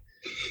of here.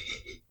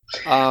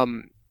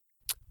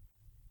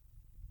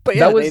 But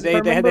yeah, they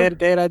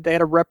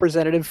had a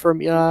representative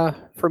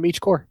from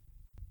each core.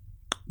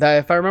 That,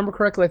 if I remember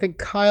correctly, I think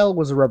Kyle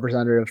was a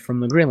representative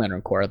from the Green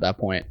Lantern Corps at that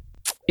point.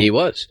 He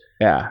was.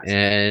 Yeah.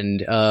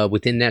 And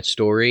within that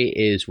story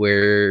is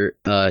where,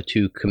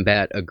 to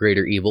combat a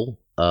greater evil,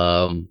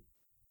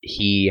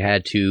 he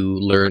had to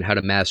learn how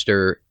to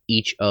master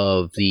each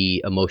of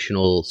the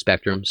emotional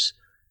spectrums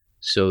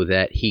so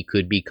that he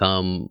could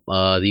become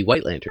the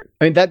White Lantern.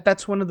 I mean,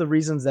 that's one of the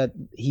reasons that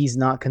he's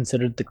not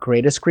considered the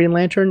greatest Green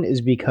Lantern,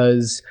 is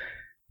because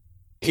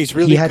he's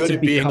really good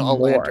at being a more.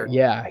 lantern.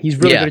 Yeah, he's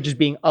really good at just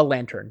being a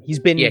lantern. He's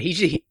been he's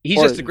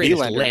just the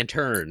greatest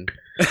lantern.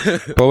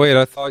 But wait,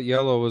 I thought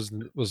Yellow was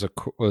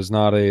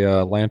not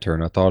a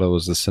lantern. I thought it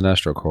was the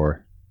Sinestro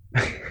Corps.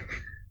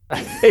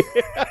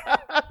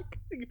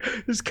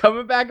 Just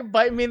coming back and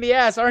biting me in the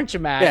ass, aren't you,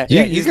 Matt?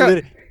 Yeah, you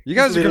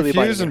guys are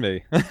confusing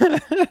me.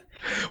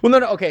 Well, no.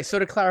 Okay, so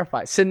to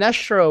clarify,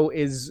 Sinestro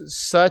is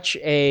such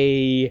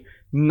a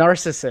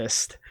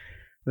narcissist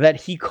that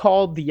he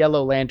called the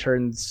Yellow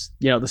Lanterns,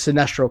 the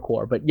Sinestro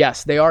Corps. But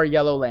yes, they are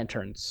Yellow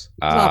Lanterns.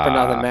 Not for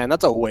nothing, man.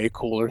 That's a way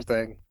cooler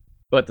thing.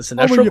 But the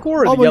Sinestro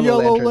Corps are the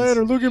Yellow Lanterns.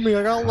 Lantern. Look at me.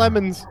 I got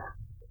lemons.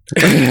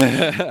 Look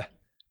at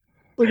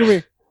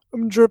me.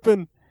 I'm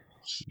dripping.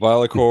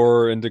 Violet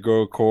Core,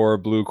 Indigo Core,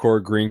 Blue Core,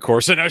 Green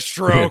Core,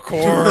 Sinestro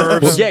Core,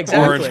 yeah, exactly.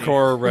 Orange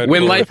Core, Red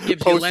When Core. life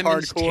gives you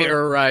lemons,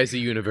 terrorize the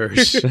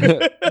universe.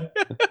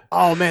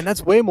 Oh man,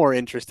 that's way more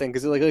interesting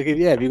because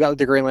if you got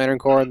the Green Lantern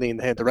Corps and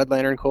the Red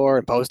Lantern Corps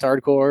and Post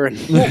Hardcore.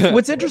 And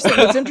what's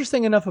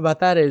interesting enough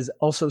about that is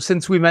also,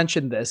 since we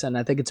mentioned this, and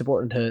I think it's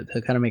important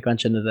to kind of make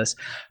mention of this.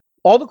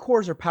 All the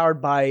cores are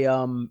powered by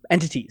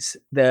entities.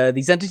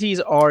 These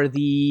entities are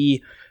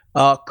the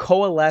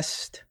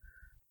coalesced.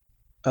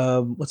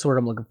 What's the word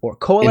I'm looking for?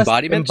 Coalesced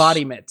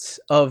embodiments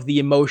of the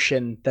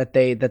emotion that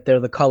they're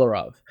the color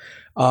of.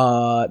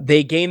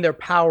 They gain their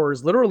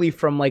powers literally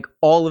from like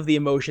all of the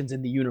emotions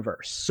in the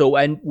universe. So,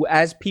 and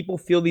as people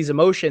feel these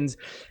emotions,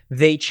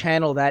 they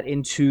channel that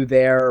into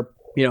their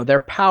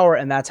power,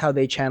 and that's how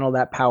they channel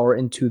that power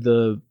into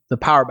the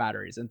power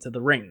batteries, into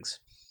the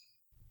rings.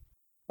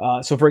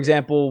 So, for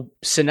example,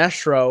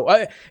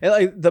 Sinestro,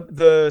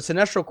 the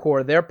Sinestro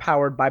Corps, they're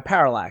powered by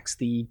Parallax,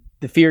 the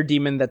fear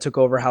demon that took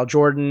over Hal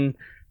Jordan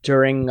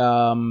during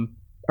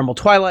Emerald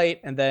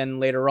Twilight, and then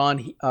later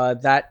on,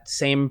 that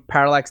same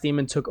Parallax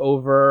demon took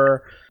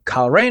over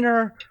Kyle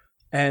Rayner,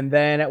 and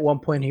then at one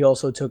point he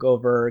also took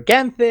over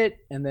Ganthet,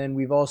 and then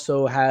we've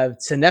also have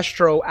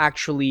Sinestro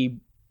actually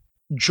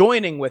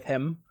joining with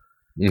him.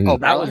 Mm-hmm. Oh,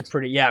 that was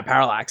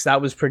Parallax.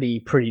 That was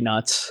pretty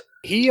nuts.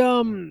 He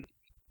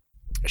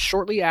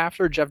shortly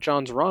after Jeff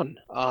Johns' run,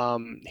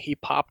 he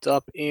popped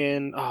up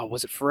in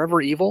was it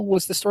Forever Evil?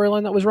 Was the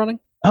storyline that was running?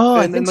 Oh, and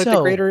I think then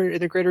so.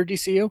 The greater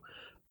DCU.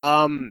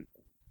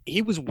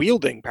 He was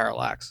wielding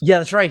Parallax. Yeah,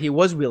 that's right. He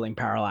was wielding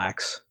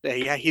Parallax.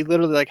 Yeah, he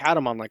literally had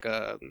him on like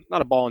a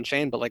not a ball and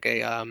chain, but like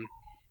a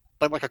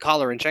like a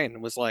collar and chain.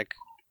 It was like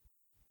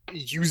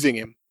using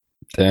him.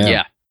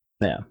 Damn.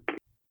 Yeah.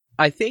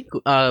 I think,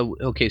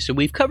 okay, so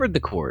we've covered the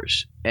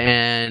cores,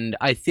 and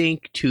I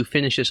think to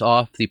finish this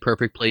off, the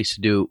perfect place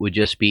to do it would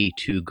just be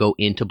to go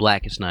into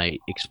Blackest Night,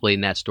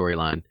 explain that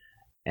storyline,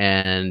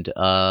 and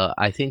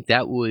I think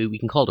that we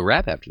can call it a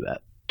wrap after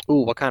that.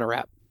 Ooh, what kind of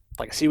wrap?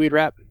 Like a seaweed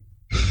wrap?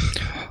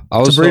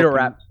 It's a burrito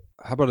wrap.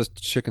 How about a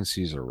chicken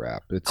Caesar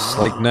wrap? It's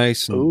like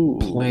nice and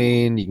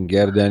plain. You can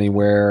get it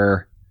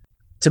anywhere.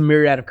 It's a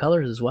myriad of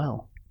colors as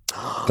well.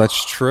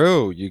 That's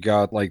true. You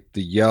got like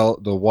the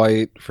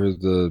white for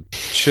the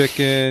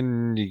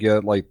chicken. You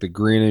get like the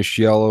greenish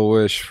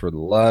yellowish for the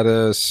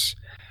lettuce.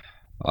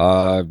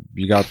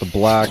 You got the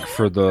black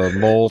for the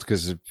mold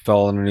because it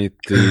fell underneath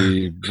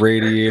the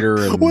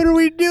radiator. And what are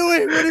we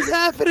doing? What is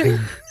happening?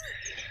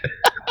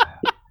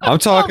 I'm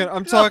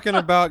talking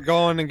about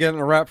going and getting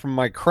a wrap from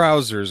my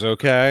Krausers.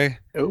 Okay.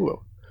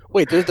 Oh,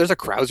 wait. There's a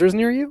Krausers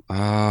near you?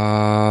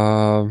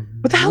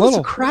 What the hell is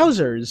a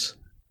Krausers?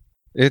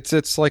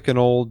 It's like an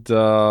old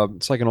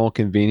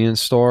convenience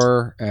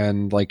store,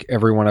 and like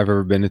everyone I've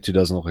ever been into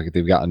doesn't look like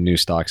they've gotten new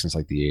stock since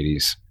like the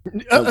 80s.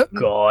 Oh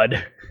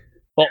God.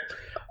 Well,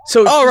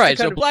 So all right,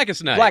 so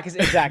Blackest Night. Blackest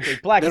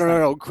Night.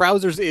 No.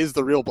 Krauser's is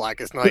the real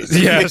Blackest Night.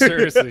 Yeah,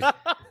 seriously.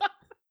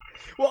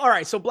 Well, all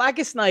right. So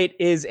Blackest Night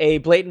is a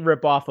blatant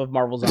ripoff of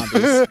Marvel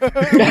Zombies.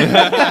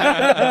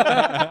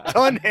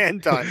 Done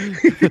and done.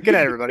 Good night,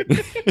 everybody.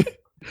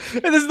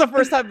 And this is the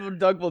first time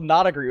Doug will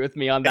not agree with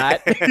me on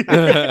that.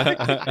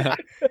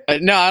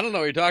 No, I don't know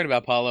what you're talking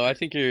about, Paulo. I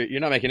think you're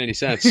not making any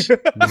sense.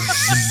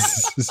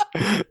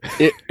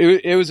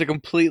 It was a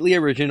completely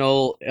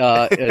original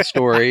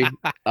story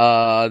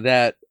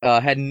that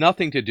had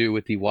nothing to do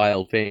with the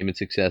wild fame and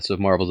success of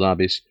Marvel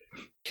Zombies.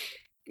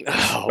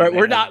 Oh, right,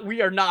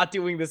 we are not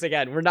doing this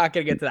again. We're not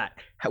going to get to that.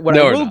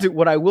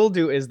 What I will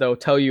do is though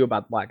tell you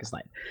about Blackest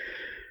Night.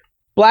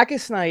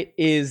 Blackest Night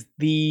is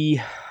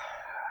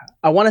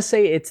I want to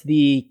say it's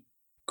the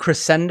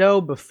crescendo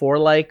before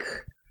like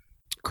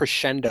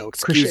crescendo.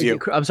 Excuse you.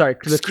 I'm sorry,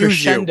 the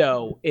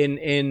crescendo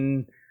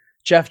in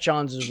Jeff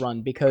Johns'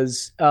 run,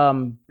 because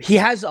he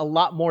has a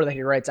lot more that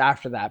he writes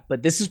after that,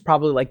 but this is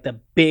probably like the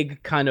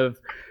big kind of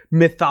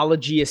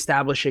mythology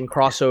establishing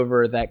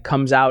crossover that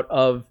comes out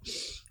of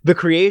the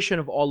creation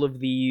of all of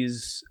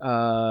these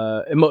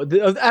out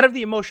of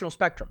the emotional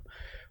spectrum,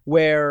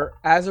 where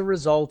as a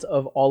result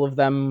of all of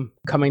them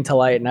coming to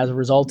light and as a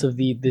result of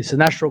the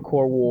Sinestro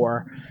Corps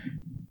War,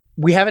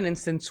 we have an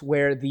instance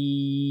where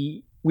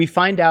we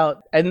find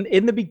out, and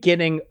in the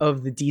beginning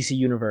of the DC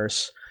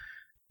universe,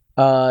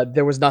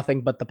 there was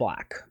nothing but the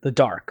black, the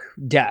dark,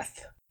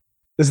 death.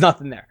 There's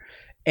nothing there.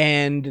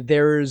 And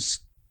there's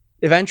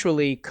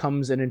eventually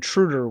comes an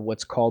intruder,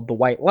 what's called the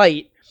white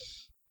light,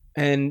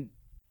 and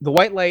the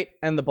white light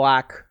and the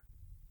black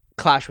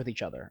clash with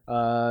each other.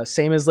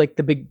 Same as like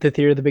the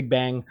theory of the Big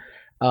Bang.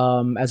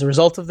 As a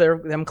result of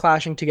them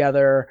clashing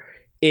together,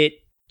 it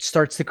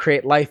starts to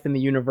create life in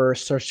the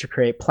universe, starts to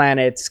create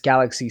planets,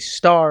 galaxies,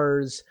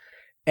 stars,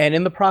 and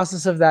in the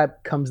process of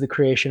that comes the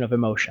creation of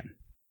emotion.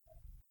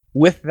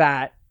 With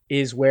that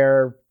is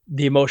where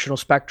the emotional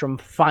spectrum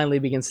finally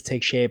begins to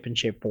take shape and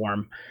shape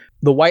form.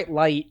 The white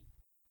light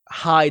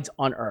hides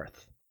on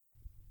Earth.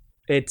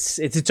 It's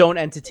its own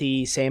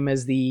entity, same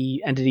as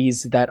the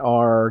entities that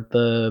are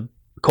the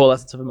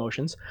coalescence of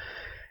emotions.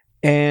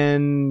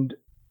 And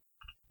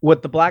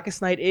what the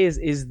Blackest Night is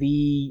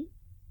the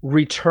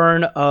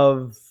return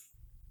of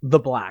the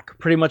black.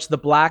 Pretty much the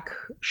black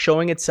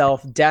showing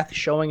itself, death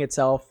showing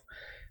itself,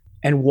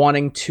 and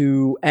wanting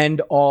to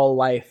end all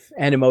life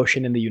and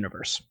emotion in the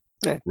universe.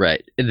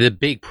 Right. The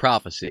big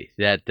prophecy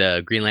that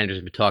Green Lanterns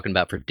have been talking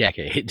about for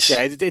decades.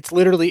 Yeah, it's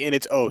literally in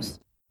its oath.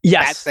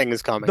 Yes. That thing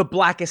is coming. The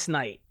Blackest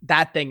Night.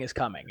 That thing is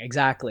coming.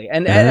 Exactly.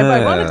 And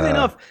ironically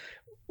enough,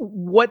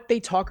 what they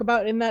talk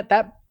about in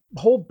that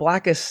whole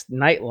Blackest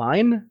Night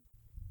line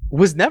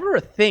was never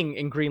a thing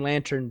in Green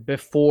Lantern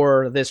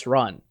before this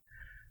run.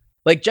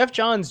 Like Jeff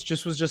Johns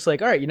was just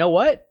like, all right, you know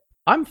what?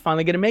 I'm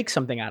finally going to make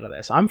something out of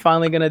this. I'm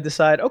finally going to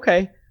decide,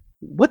 okay,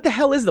 what the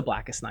hell is the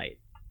Blackest Night?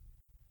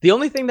 The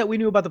only thing that we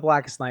knew about the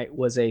Blackest Night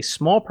was a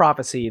small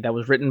prophecy that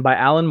was written by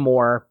Alan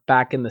Moore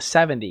back in the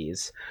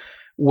 70s,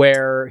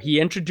 where he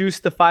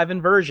introduced the 5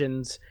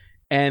 inversions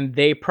and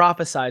they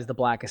prophesized the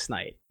Blackest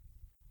Night.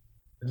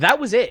 That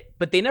was it,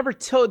 but they never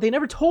told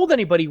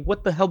anybody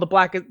what the hell the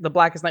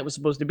Blackest Night was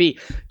supposed to be.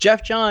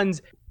 Jeff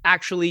Johns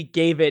actually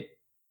gave it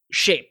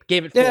shape,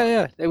 gave it form.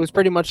 Yeah. It was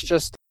pretty much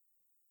just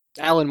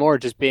Alan Moore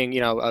just being,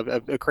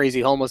 a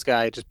crazy homeless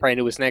guy just praying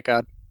to his snake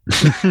god.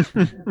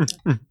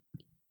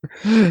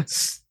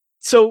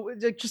 So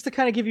just to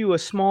kind of give you a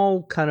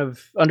small kind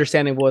of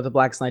understanding of what the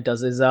Blackest Night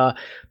does is the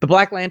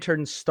Black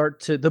Lantern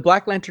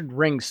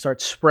rings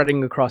start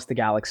spreading across the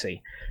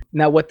galaxy.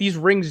 Now what these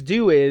rings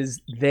do is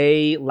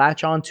they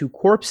latch onto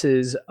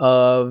corpses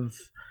of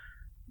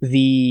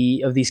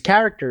these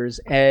characters,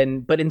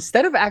 but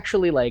instead of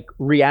actually like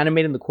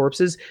reanimating the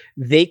corpses,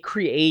 they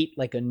create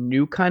like a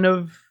new kind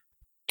of,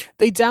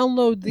 they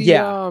download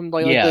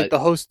the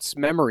host's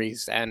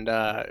memories and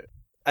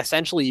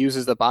essentially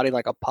uses the body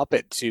like a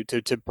puppet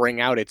to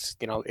bring out its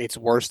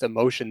worst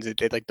emotions,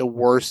 like the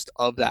worst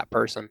of that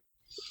person.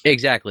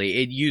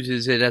 Exactly. It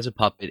uses it as a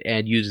puppet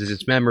and uses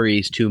its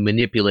memories to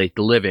manipulate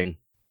the living,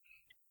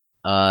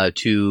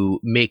 to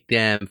make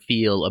them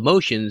feel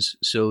emotions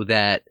so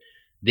that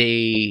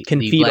they can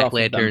feed off Black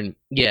Lantern. Of them.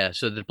 Yeah,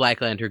 so the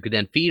Black Lantern could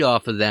then feed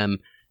off of them,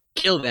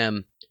 kill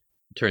them,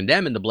 turn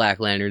them into Black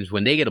Lanterns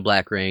when they get a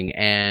black ring,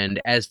 and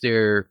as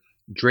they're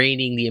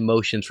draining the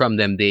emotions from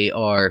them, they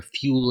are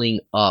fueling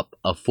up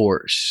a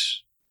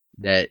force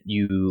that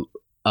you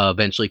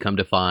eventually come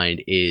to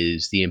find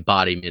is the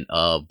embodiment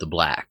of the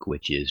black,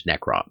 which is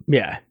Necron.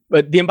 Yeah,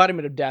 but the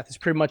embodiment of death is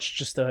pretty much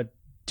just a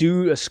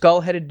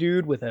skull-headed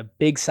dude with a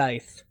big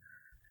scythe.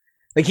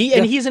 Like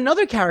and he's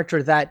another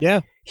character that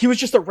he was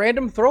just a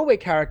random throwaway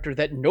character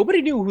that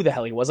nobody knew who the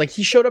hell he was. Like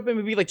he showed up in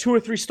maybe like 2 or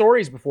 3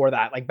 stories before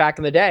that, like back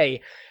in the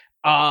day.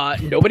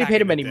 Nobody Back paid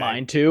in him the any day.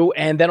 mind to,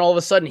 and then all of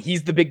a sudden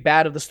he's the big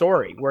bad of the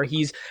story. Where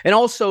he's, and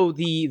also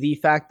the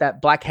fact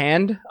that Black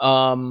Hand,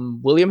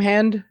 William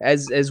Hand,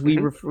 as we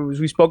Mhm. as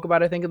we spoke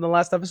about, I think in the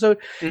last episode,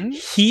 Mhm.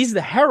 he's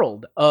the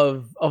herald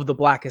of the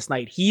Blackest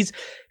Night. He's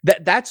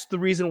that's the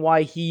reason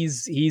why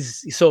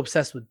he's so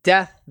obsessed with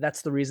death.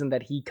 That's the reason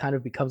that he kind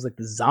of becomes like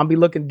the zombie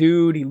looking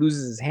dude. He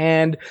loses his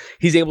hand.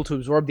 He's able to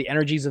absorb the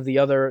energies of the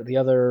other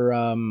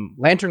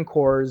Lantern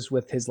Corps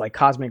with his like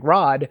cosmic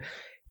rod,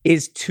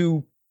 is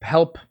to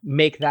help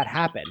make that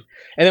happen.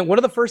 And then one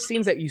of the first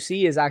scenes that you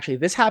see is actually,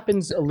 this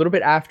happens a little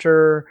bit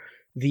after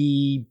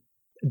the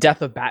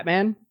death of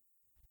Batman.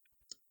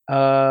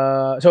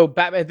 So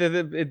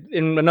Batman,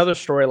 in another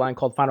storyline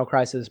called Final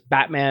Crisis,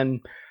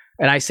 Batman,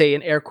 and I say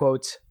in air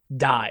quotes,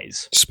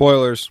 dies.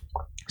 Spoilers.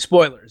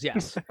 Spoilers,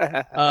 yes.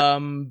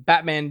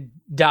 Batman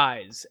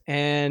dies,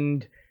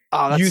 and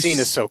Oh, that You scene s-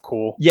 is so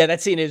cool. yeah,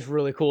 that scene is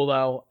really cool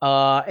though.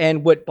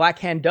 And what Black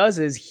Hand does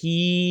is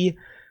he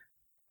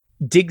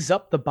digs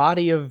up the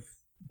body of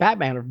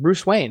Batman, of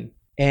Bruce Wayne,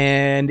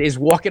 and is just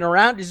walking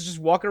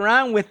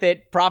around with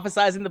it,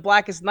 prophesizing the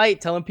Blackest Night,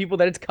 telling people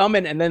that it's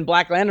coming, and then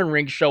Black Lantern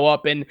rings show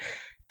up and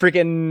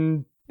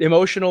freaking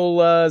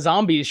emotional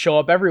zombies show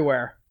up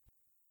everywhere.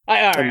 All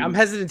right, I'm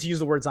hesitant to use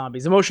the word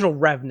zombies. Emotional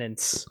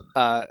revenants.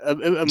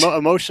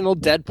 Emotional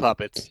dead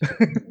puppets.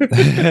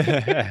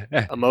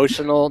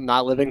 Emotional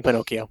not living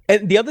Pinocchio.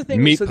 And the other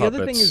thing, Meat the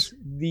other thing puppets.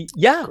 is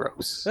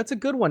Gross. that's a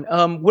good one.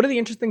 One of the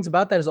interesting things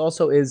about that is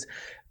also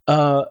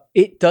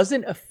it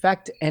doesn't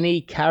affect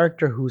any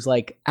character who's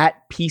like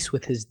at peace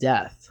with his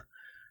death.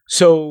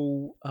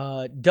 So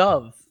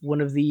Dove,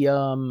 one of the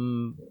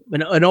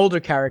an older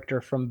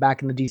character from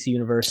back in the DC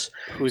universe,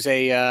 Who's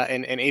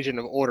an agent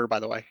of order, by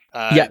the way.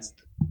 yes,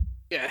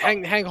 Yeah,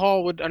 Hank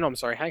Hall would. Oh, no, I'm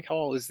sorry. Hank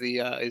Hall is the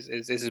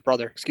is his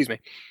brother. Excuse me.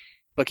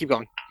 But keep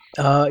going.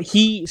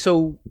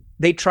 so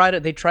they try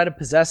to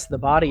possess the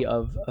body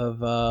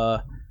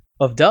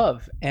of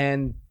Dove,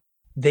 and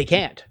they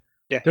can't.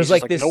 Yeah, There's he's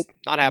just like this- Nope,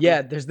 not happening.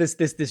 Yeah, there's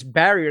this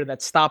barrier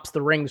that stops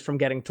the rings from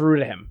getting through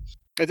to him,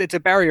 It's a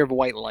barrier of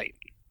white light.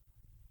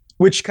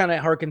 which kind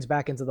of harkens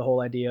back into the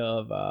whole idea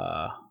of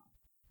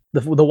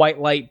the white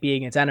light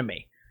being its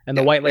enemy and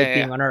the Yeah, white light yeah,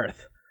 being yeah. on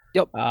Earth.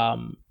 Yep.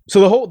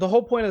 So the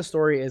whole point of the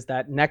story is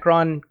that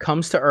Necron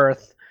comes to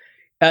Earth.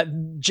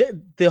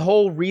 The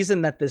whole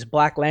reason that this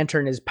Black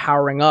Lantern is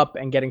powering up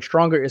and getting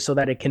stronger is so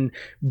that it can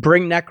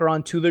bring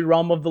Necron to the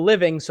realm of the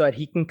living, so that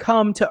he can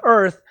come to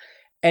Earth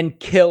and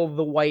kill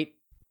the white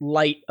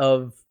light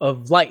of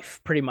life.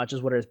 Pretty much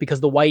is what it is,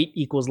 because the white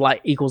equals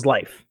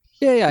life.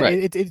 Yeah.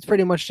 Right. It's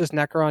pretty much just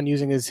Necron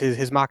using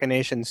his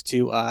machinations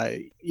to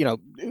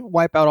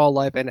wipe out all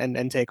life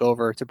and take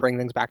over, to bring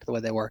things back to the way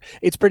they were.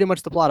 It's pretty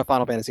much the plot of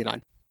Final Fantasy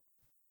IX.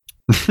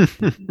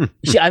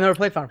 See, I never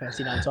played Final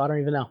Fantasy IX, so I don't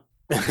even know.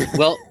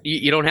 Well,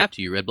 you don't have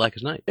to. You read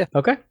Blackest Night.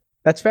 Okay,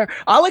 that's fair.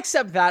 I'll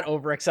accept that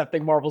over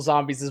accepting Marvel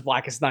Zombies as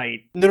Blackest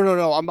Night.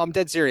 No. I'm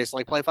dead serious.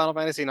 Like, play Final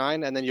Fantasy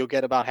IX, and then you'll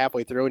get about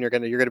halfway through, and you're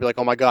gonna be like,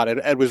 oh my god,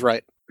 Ed was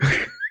right.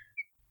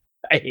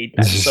 I hate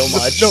that so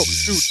much. No, dude,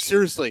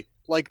 seriously.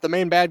 Like, the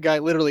main bad guy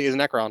literally is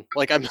Necron.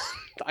 Like,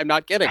 I'm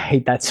not kidding. I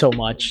hate that so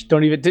much.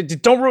 Don't even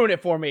don't ruin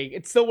it for me.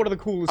 It's still one of the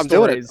coolest I'm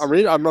doing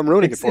stories. it. I'm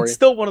ruining it for It's you.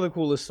 still one of the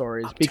coolest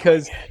stories I'm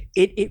because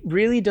doing it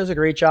really does a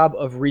great job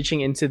of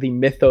reaching into the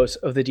mythos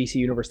of the DC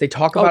universe. They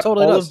talk Oh, it about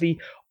totally does.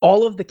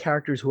 all of the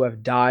characters who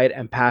have died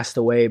and passed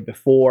away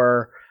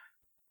before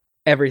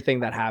everything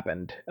that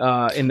happened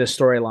in this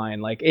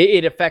storyline. Like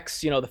it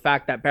affects, the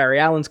fact that Barry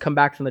Allen's come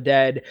back from the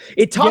dead.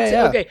 It talks.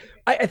 Yeah. Okay,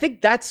 I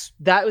think that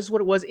was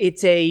what it was.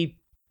 It's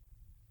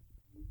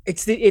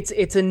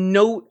a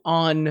note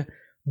on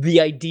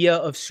the idea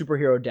of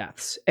superhero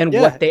deaths and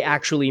Yeah. what they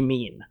actually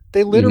mean.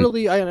 They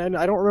literally, and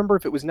I don't remember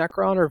if it was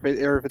Necron or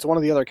if it's one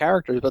of the other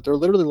characters, but they're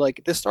literally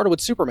like, this started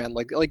with Superman.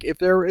 Like if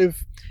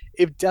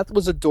death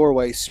was a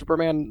doorway,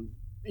 Superman,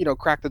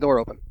 cracked the door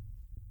open.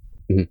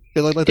 Mhm.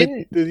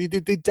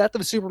 The death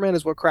of Superman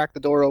is what cracked the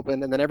door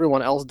open, and then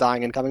everyone else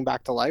dying and coming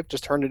back to life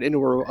just turned it into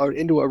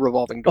a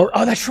revolving door.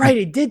 Oh, that's right.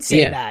 It did say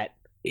Yeah. that.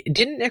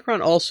 Didn't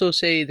Necron also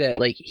say that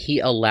he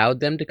allowed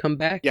them to come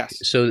back? Yes.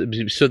 So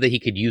that he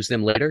could use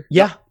them later?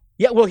 Yeah.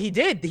 Yeah, well, he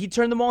did. He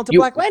turned them all into You-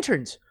 Black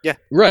Lanterns.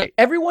 Right.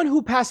 Everyone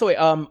who passed away,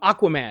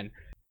 Aquaman,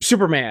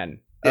 Superman,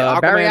 Yeah,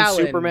 Barry Aquaman,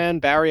 Allen. Superman,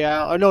 Barry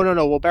Allen. Oh,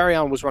 no. Well, Barry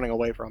Allen was running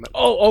away from it.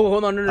 Oh,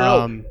 hold on, no.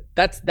 Um,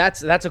 That's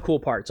a cool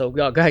part. So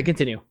go ahead,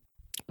 continue.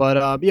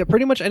 But yeah,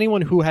 pretty much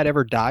anyone who had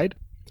ever died,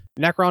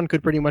 Necron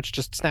could pretty much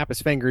just snap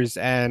his fingers,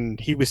 and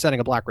he was sending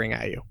a black ring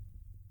at you.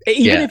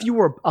 Even Yeah. if you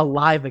were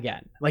alive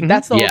again, like Mhm.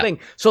 that's the whole Yeah. thing.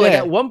 So like Yeah.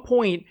 at one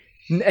point,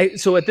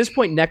 so at this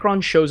point,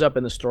 Necron shows up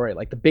in the story.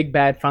 Like the big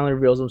bad finally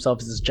reveals himself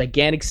as this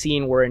gigantic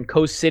scene where in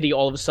Coast City,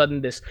 all of a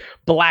sudden, this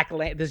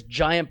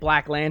giant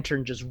black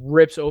lantern just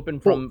rips open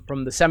from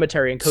the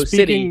cemetery in Coast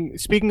City.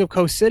 Speaking of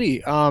Coast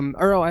City, or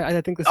no, I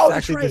think this Oh, is that's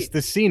actually right.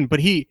 this scene, but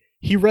he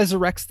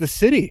resurrects the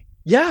city.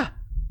 Yeah.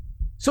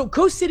 So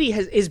Coast City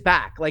is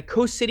back. Like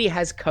Coast City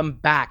has come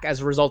back as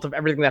a result of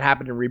everything that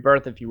happened in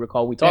Rebirth. If you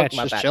recall, we talked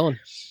about that. Chilling.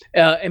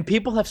 And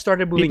people have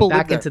started moving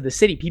back into the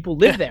city. People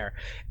live there,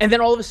 and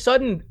then all of a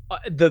sudden,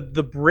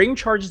 the ring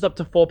charges up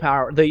to full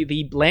power.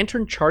 The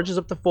lantern charges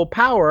up to full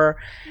power.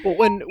 Well,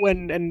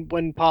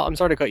 when Paul, I'm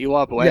sorry to cut you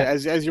off, but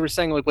as you were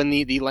saying, like when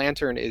the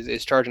lantern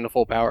is charging to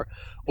full power,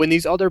 when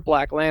these other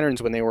Black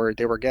Lanterns, when they were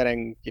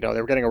getting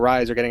a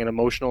rise or getting an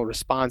emotional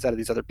response out of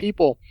these other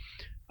people,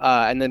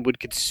 and then would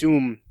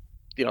consume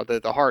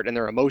the heart and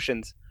their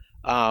emotions,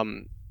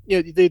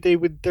 they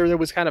would there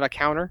was kind of a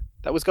counter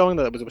that was going,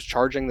 that was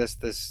charging this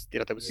there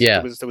was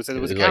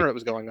a counter that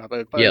was going up,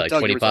 like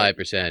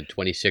 25%,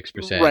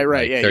 26%,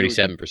 right,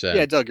 37%.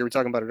 Yeah, Doug, you were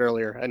talking about it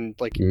earlier, and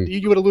like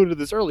you had alluded to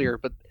this earlier,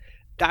 but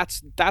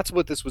that's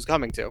what this was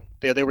coming to.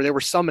 They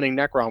were summoning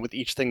Necron with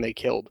each thing they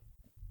killed.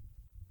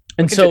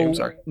 And so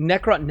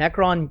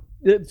Necron,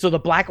 so the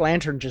Black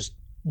Lantern just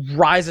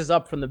rises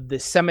up from the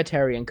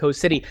cemetery in Coast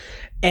City,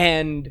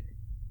 and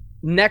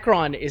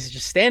Necron is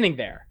just standing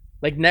there.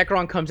 Like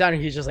Necron comes down and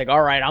he's just like,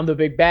 all right, I'm the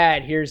big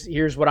bad.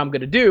 Here's what I'm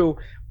going to do.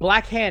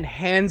 Black Hand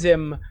hands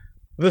him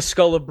the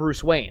skull of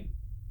Bruce Wayne.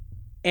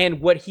 And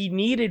what he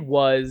needed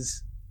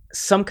was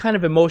some kind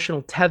of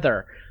emotional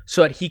tether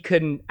so that he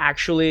couldn't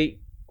actually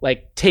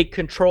like take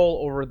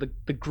control over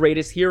the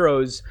greatest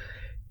heroes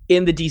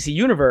in the DC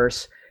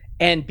universe.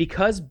 And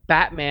because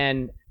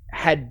Batman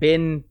had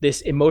been this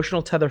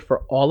emotional tether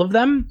for all of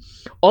them,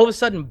 all of a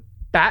sudden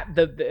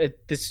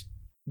this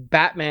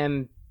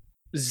Batman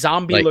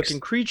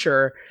zombie-looking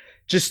creature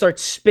just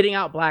starts spitting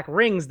out black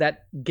rings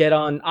that get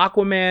on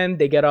Aquaman,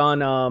 they get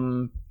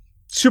on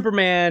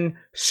Superman,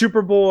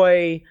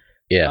 Superboy.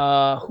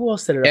 Yeah. Who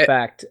else did it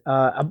affect?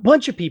 A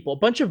bunch of people, a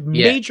bunch of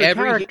major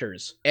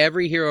characters.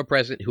 Every hero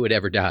present who had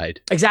ever died.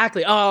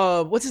 Exactly.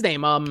 What's his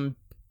name?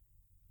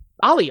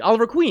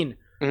 Oliver Queen.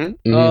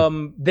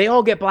 Mm-hmm. They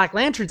all get Black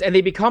Lanterns and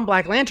they become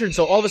Black Lanterns.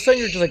 So all of a sudden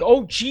you're just like,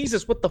 oh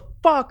Jesus, what the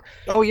fuck?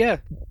 Oh yeah.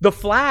 The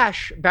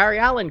Flash, Barry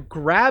Allen,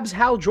 grabs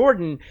Hal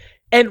Jordan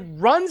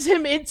and runs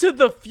him into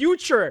the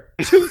future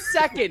 2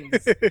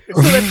 seconds so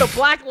that the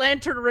Black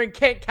Lantern ring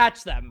can't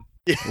catch them.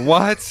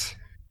 What?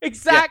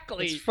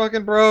 Exactly. It's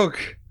fucking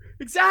broke.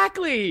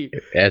 Exactly.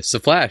 That's the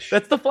Flash.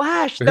 That's the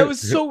Flash. That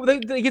was so.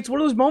 Like, it's one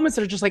of those moments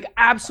that are just like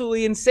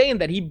absolutely insane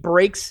that he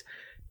breaks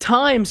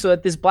time so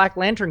that this Black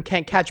Lantern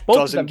can't catch both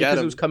of them because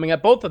it was coming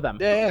at both of them.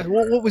 Yeah.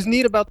 What was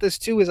neat about this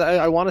too is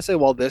I want to say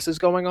while this is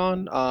going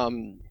on,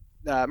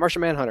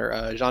 Martian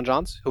Manhunter, Jean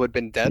Johns, who had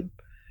been dead,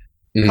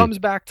 comes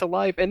back to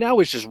life and now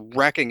is just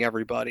wrecking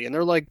everybody. And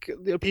they're like,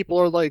 people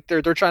are like,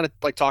 they're trying to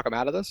like talk him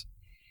out of this.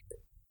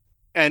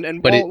 But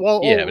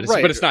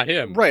it's not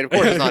him. Right, of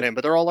course it's not him.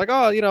 But they're all like,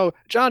 oh,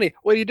 Johnny,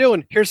 what are you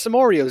doing? Here's some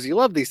Oreos. You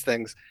love these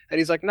things. And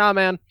he's like, nah,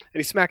 man. And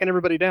he's smacking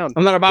everybody down.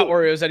 I'm not about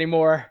Oreos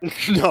anymore.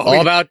 No, all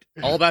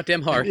about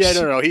them hearts. Yeah,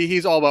 no.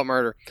 He's all about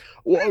murder.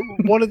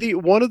 One of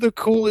the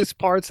coolest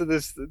parts of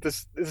this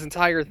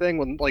entire thing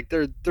when like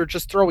they're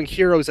just throwing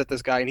heroes at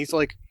this guy, and he's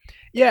like,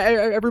 yeah,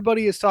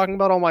 everybody is talking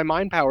about all my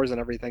mind powers and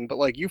everything, but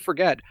like you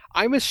forget,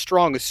 I'm as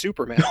strong as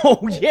Superman.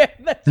 Oh yeah,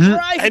 that's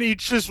right. And he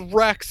just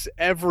wrecks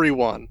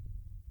everyone.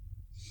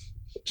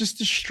 Just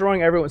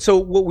destroying everyone. So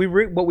what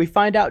we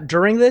find out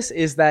during this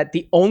is that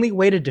the only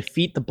way to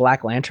defeat the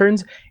Black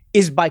Lanterns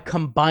is by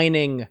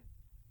combining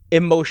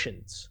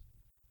emotions.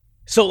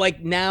 So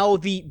like now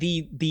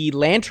the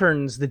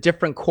lanterns, the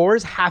different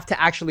cores have to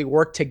actually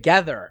work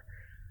together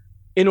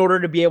in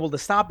order to be able to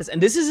stop this. And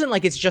this isn't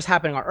like it's just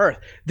happening on Earth.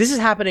 This is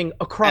happening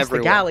across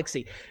the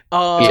galaxy.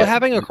 It's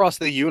happening across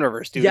the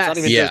universe, dude. Yes.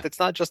 It's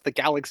not just the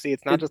galaxy.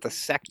 It's not just a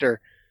sector.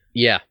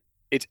 Yeah.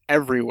 It's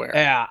everywhere.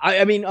 Yeah,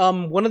 I mean,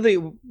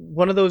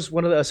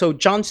 so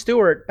John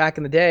Stewart back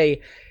in the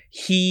day,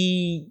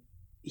 he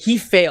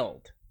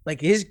failed.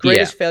 Like his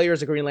greatest failure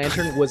as a Green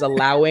Lantern was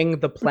allowing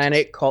the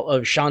planet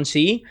of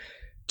Shanxi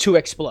to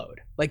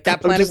explode. Like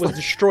that planet was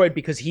destroyed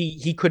because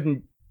he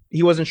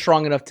wasn't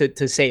strong enough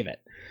to save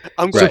it.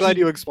 I'm so glad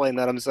you explained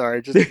that. I'm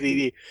sorry. Just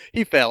he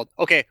failed.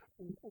 Okay.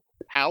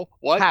 How?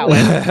 What? How?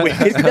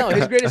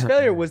 His greatest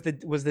failure was the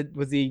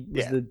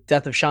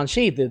death of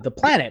Shanxi, the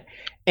planet,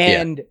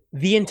 and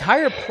the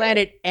entire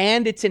planet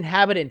and its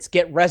inhabitants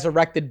get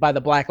resurrected by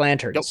the Black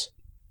Lanterns.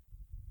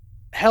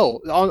 Yep.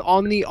 Hell,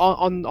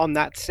 on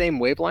that same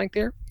wavelength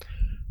here.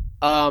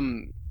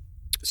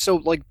 So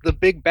like the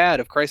big bad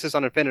of Crisis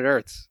on Infinite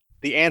Earths,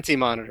 the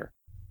Anti-Monitor,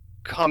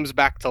 comes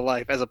back to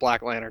life as a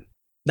Black Lantern.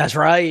 That's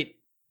right.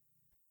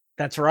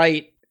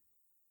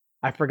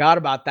 I forgot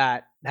about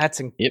that.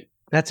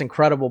 That's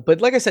incredible. But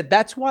like I said,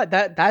 that's why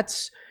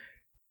that's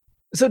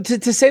so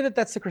to say that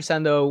that's the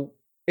crescendo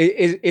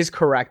is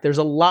correct. There's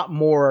a lot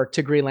more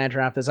to Green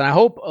Lantern after this. And I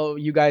hope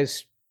you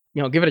guys,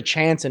 give it a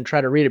chance and try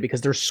to read it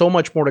because there's so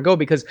much more to go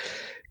because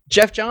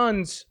Geoff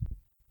Johns,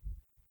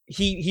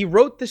 he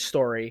wrote this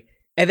story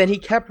and then he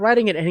kept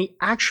writing it. And he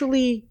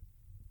actually,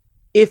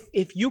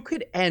 if you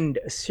could end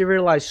a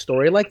serialized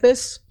story like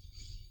this,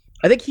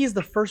 I think he's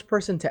the first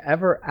person to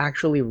ever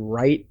actually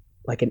write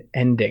like an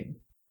ending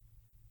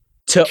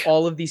to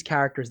all of these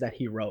characters that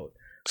he wrote.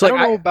 So I don't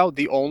know about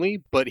the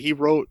only, but he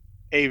wrote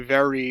a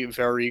very,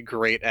 very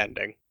great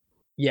ending.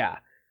 Yeah.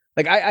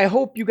 Like I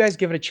hope you guys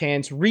give it a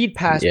chance. Read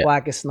past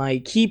Blackest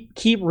Night.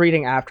 Keep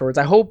reading afterwards.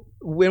 I hope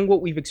when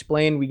what we've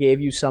explained, we gave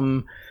you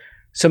some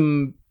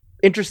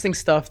interesting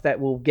stuff that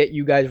will get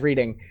you guys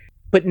reading.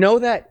 But know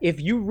that if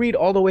you read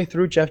all the way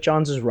through Geoff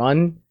Johns'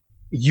 run,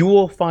 you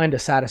will find a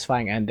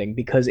satisfying ending,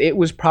 because it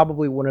was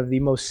probably one of the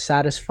most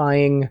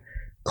satisfying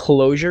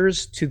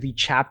closures to the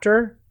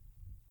chapter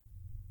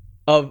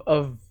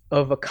of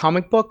a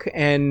comic book,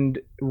 and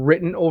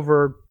written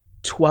over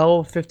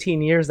 12,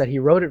 15 years that he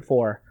wrote it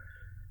for,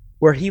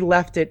 where he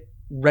left it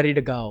ready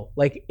to go.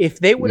 Like, if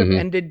they would have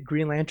ended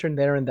Green Lantern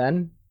there and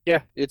then,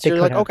 you're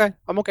like, okay,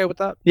 I'm okay with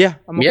that. Yeah,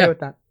 I'm okay with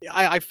that.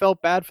 I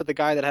felt bad for the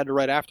guy that had to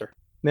write after.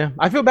 Yeah,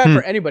 I feel bad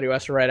for anybody who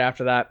has to write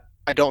after that.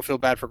 I don't feel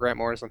bad for Grant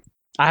Morrison.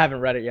 I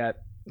haven't read it yet.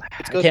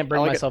 It's good. I can't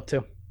bring myself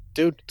to.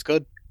 Dude, it's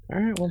good. All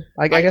right, well,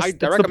 I guess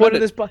that's the point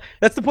of this.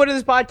 That's the point of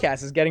this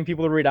podcast, is getting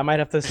people to read. I might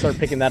have to start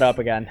picking that up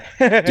again.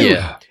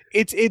 Yeah,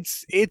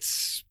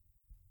 it's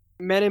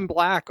Men in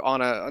Black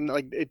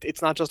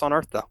it's not just on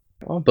Earth though.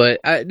 But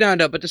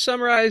But to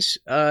summarize,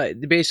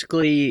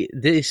 basically,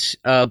 this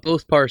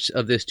both parts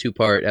of this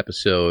 2-part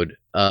episode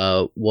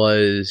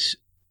was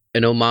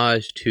an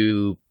homage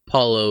to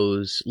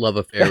Paulo's love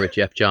affair with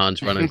Geoff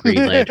Johns running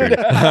Green Lantern.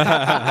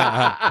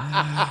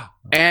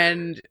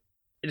 And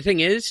the thing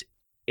is,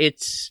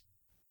 it's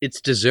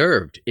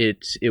deserved.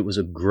 It was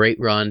a great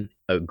run,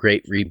 a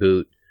great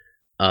reboot.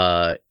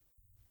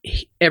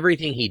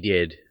 Everything he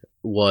did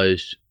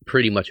was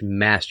pretty much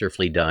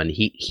masterfully done.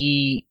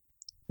 He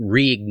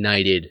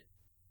reignited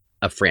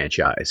a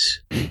franchise.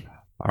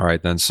 All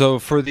right, then. So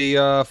for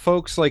the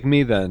folks like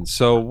me, then,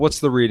 so what's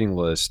the reading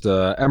list?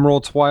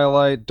 Emerald,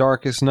 Twilight,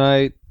 Darkest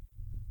Night?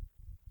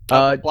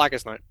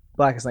 Blackest Night.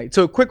 Blackest Night.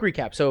 So quick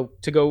recap. So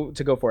to go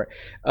for it.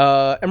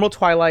 Emerald,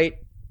 Twilight,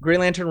 Green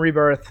Lantern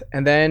Rebirth,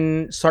 and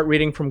then start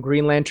reading from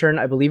Green Lantern.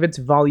 I believe it's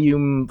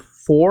volume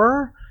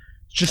 4.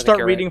 Just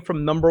start reading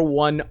from number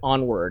 1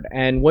 onward.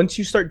 And once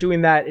you start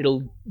doing that,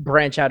 it'll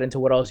branch out into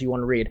what else you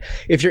want to read.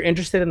 If you're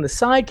interested in the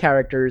side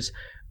characters,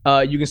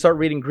 you can start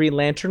reading Green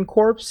Lantern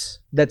Corps.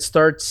 That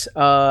starts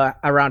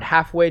around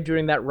halfway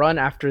during that run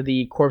after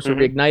the Corps are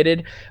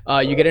reignited.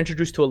 You get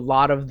introduced to a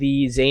lot of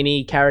the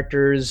zany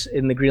characters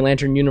in the Green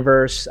Lantern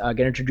universe.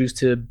 Get introduced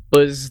to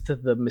Buzz,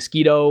 the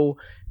Mosquito,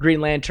 Green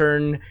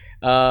Lantern,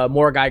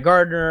 more Guy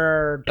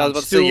Gardner. I was about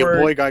to say your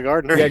boy Guy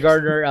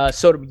Gardner.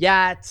 Sodom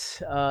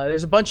Yat.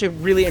 There's a bunch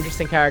of really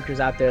interesting characters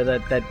out there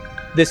that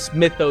this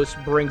mythos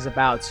brings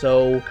about.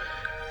 So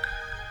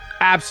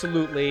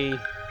absolutely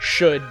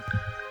should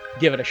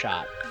give it a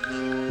shot.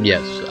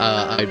 Yes,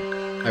 I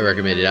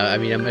recommend it. I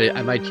mean,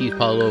 I might tease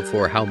Paulo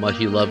for how much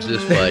he loves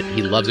this, but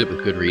he loves it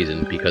with good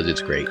reason, because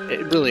it's great.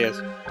 It really is.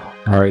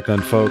 All right,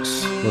 then,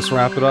 folks. Let's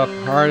wrap it up.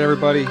 All right,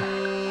 everybody.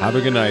 Have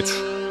a good night.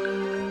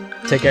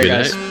 Take care,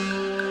 guys. Night.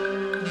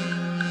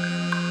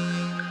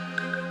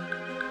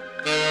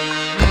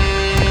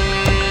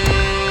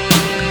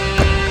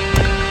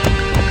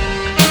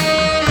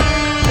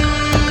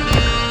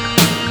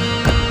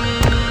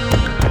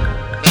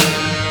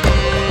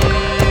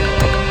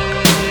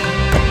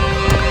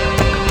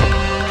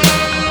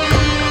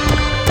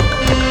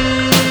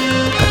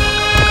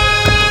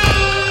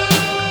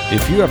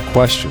 If you have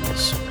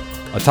questions,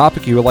 a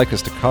topic you would like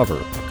us to cover,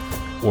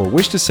 or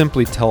wish to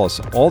simply tell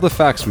us all the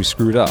facts we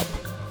screwed up,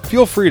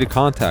 feel free to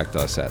contact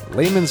us at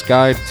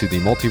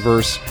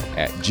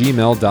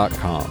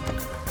laymansguidetothemultiverse@gmail.com.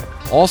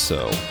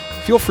 Also,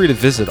 feel free to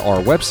visit our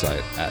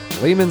website at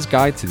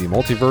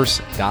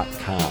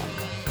laymansguidetothemultiverse.com.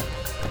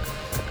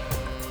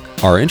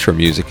 Our intro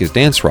music is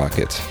Dance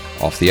Rocket,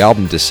 off the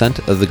album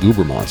Descent of the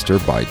Goober Monster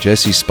by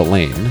Jesse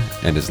Spillane,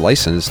 and is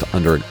licensed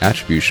under an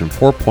Attribution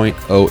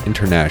 4.0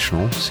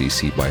 International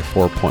CC by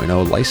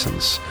 4.0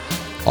 license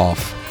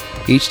off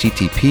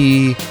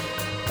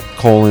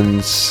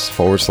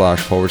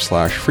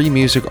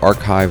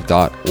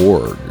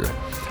http://freemusicarchive.org.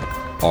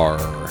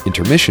 Our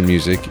intermission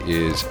music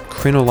is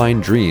Crinoline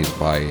Dreams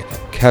by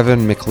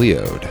Kevin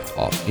MacLeod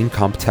off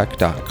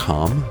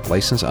Incompetech.com,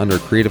 licensed under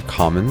Creative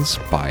Commons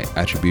by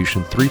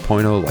Attribution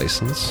 3.0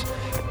 license,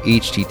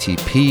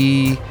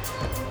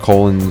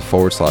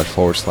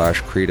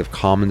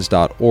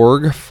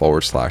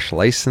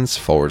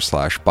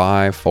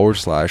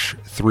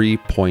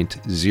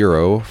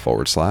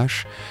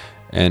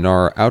 And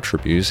our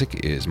outro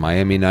music is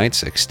Miami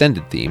Nights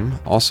Extended Theme,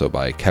 also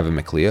by Kevin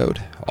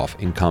MacLeod, off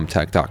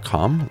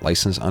Incompetech.com,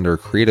 licensed under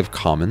Creative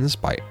Commons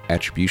by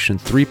Attribution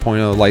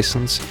 3.0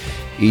 license,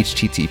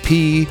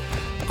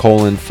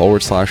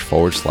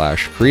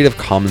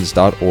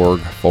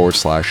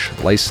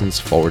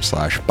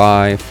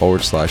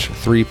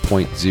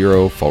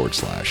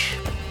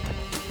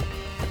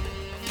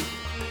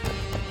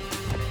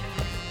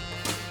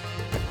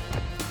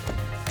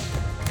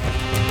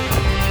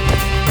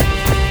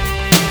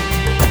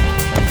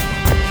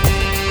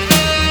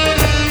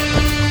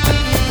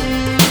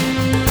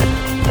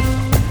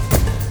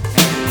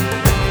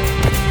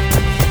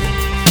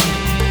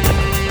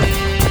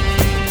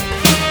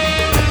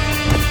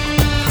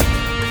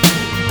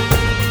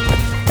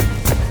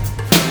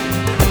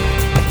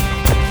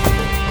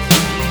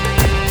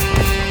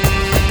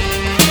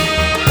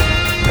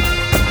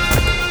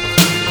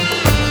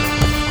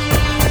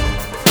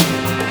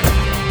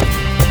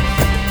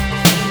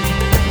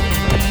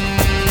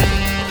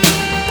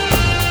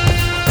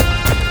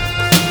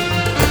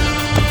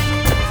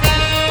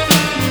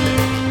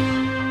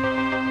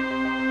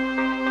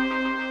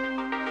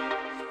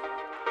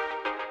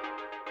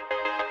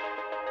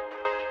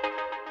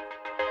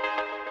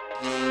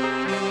 Bye.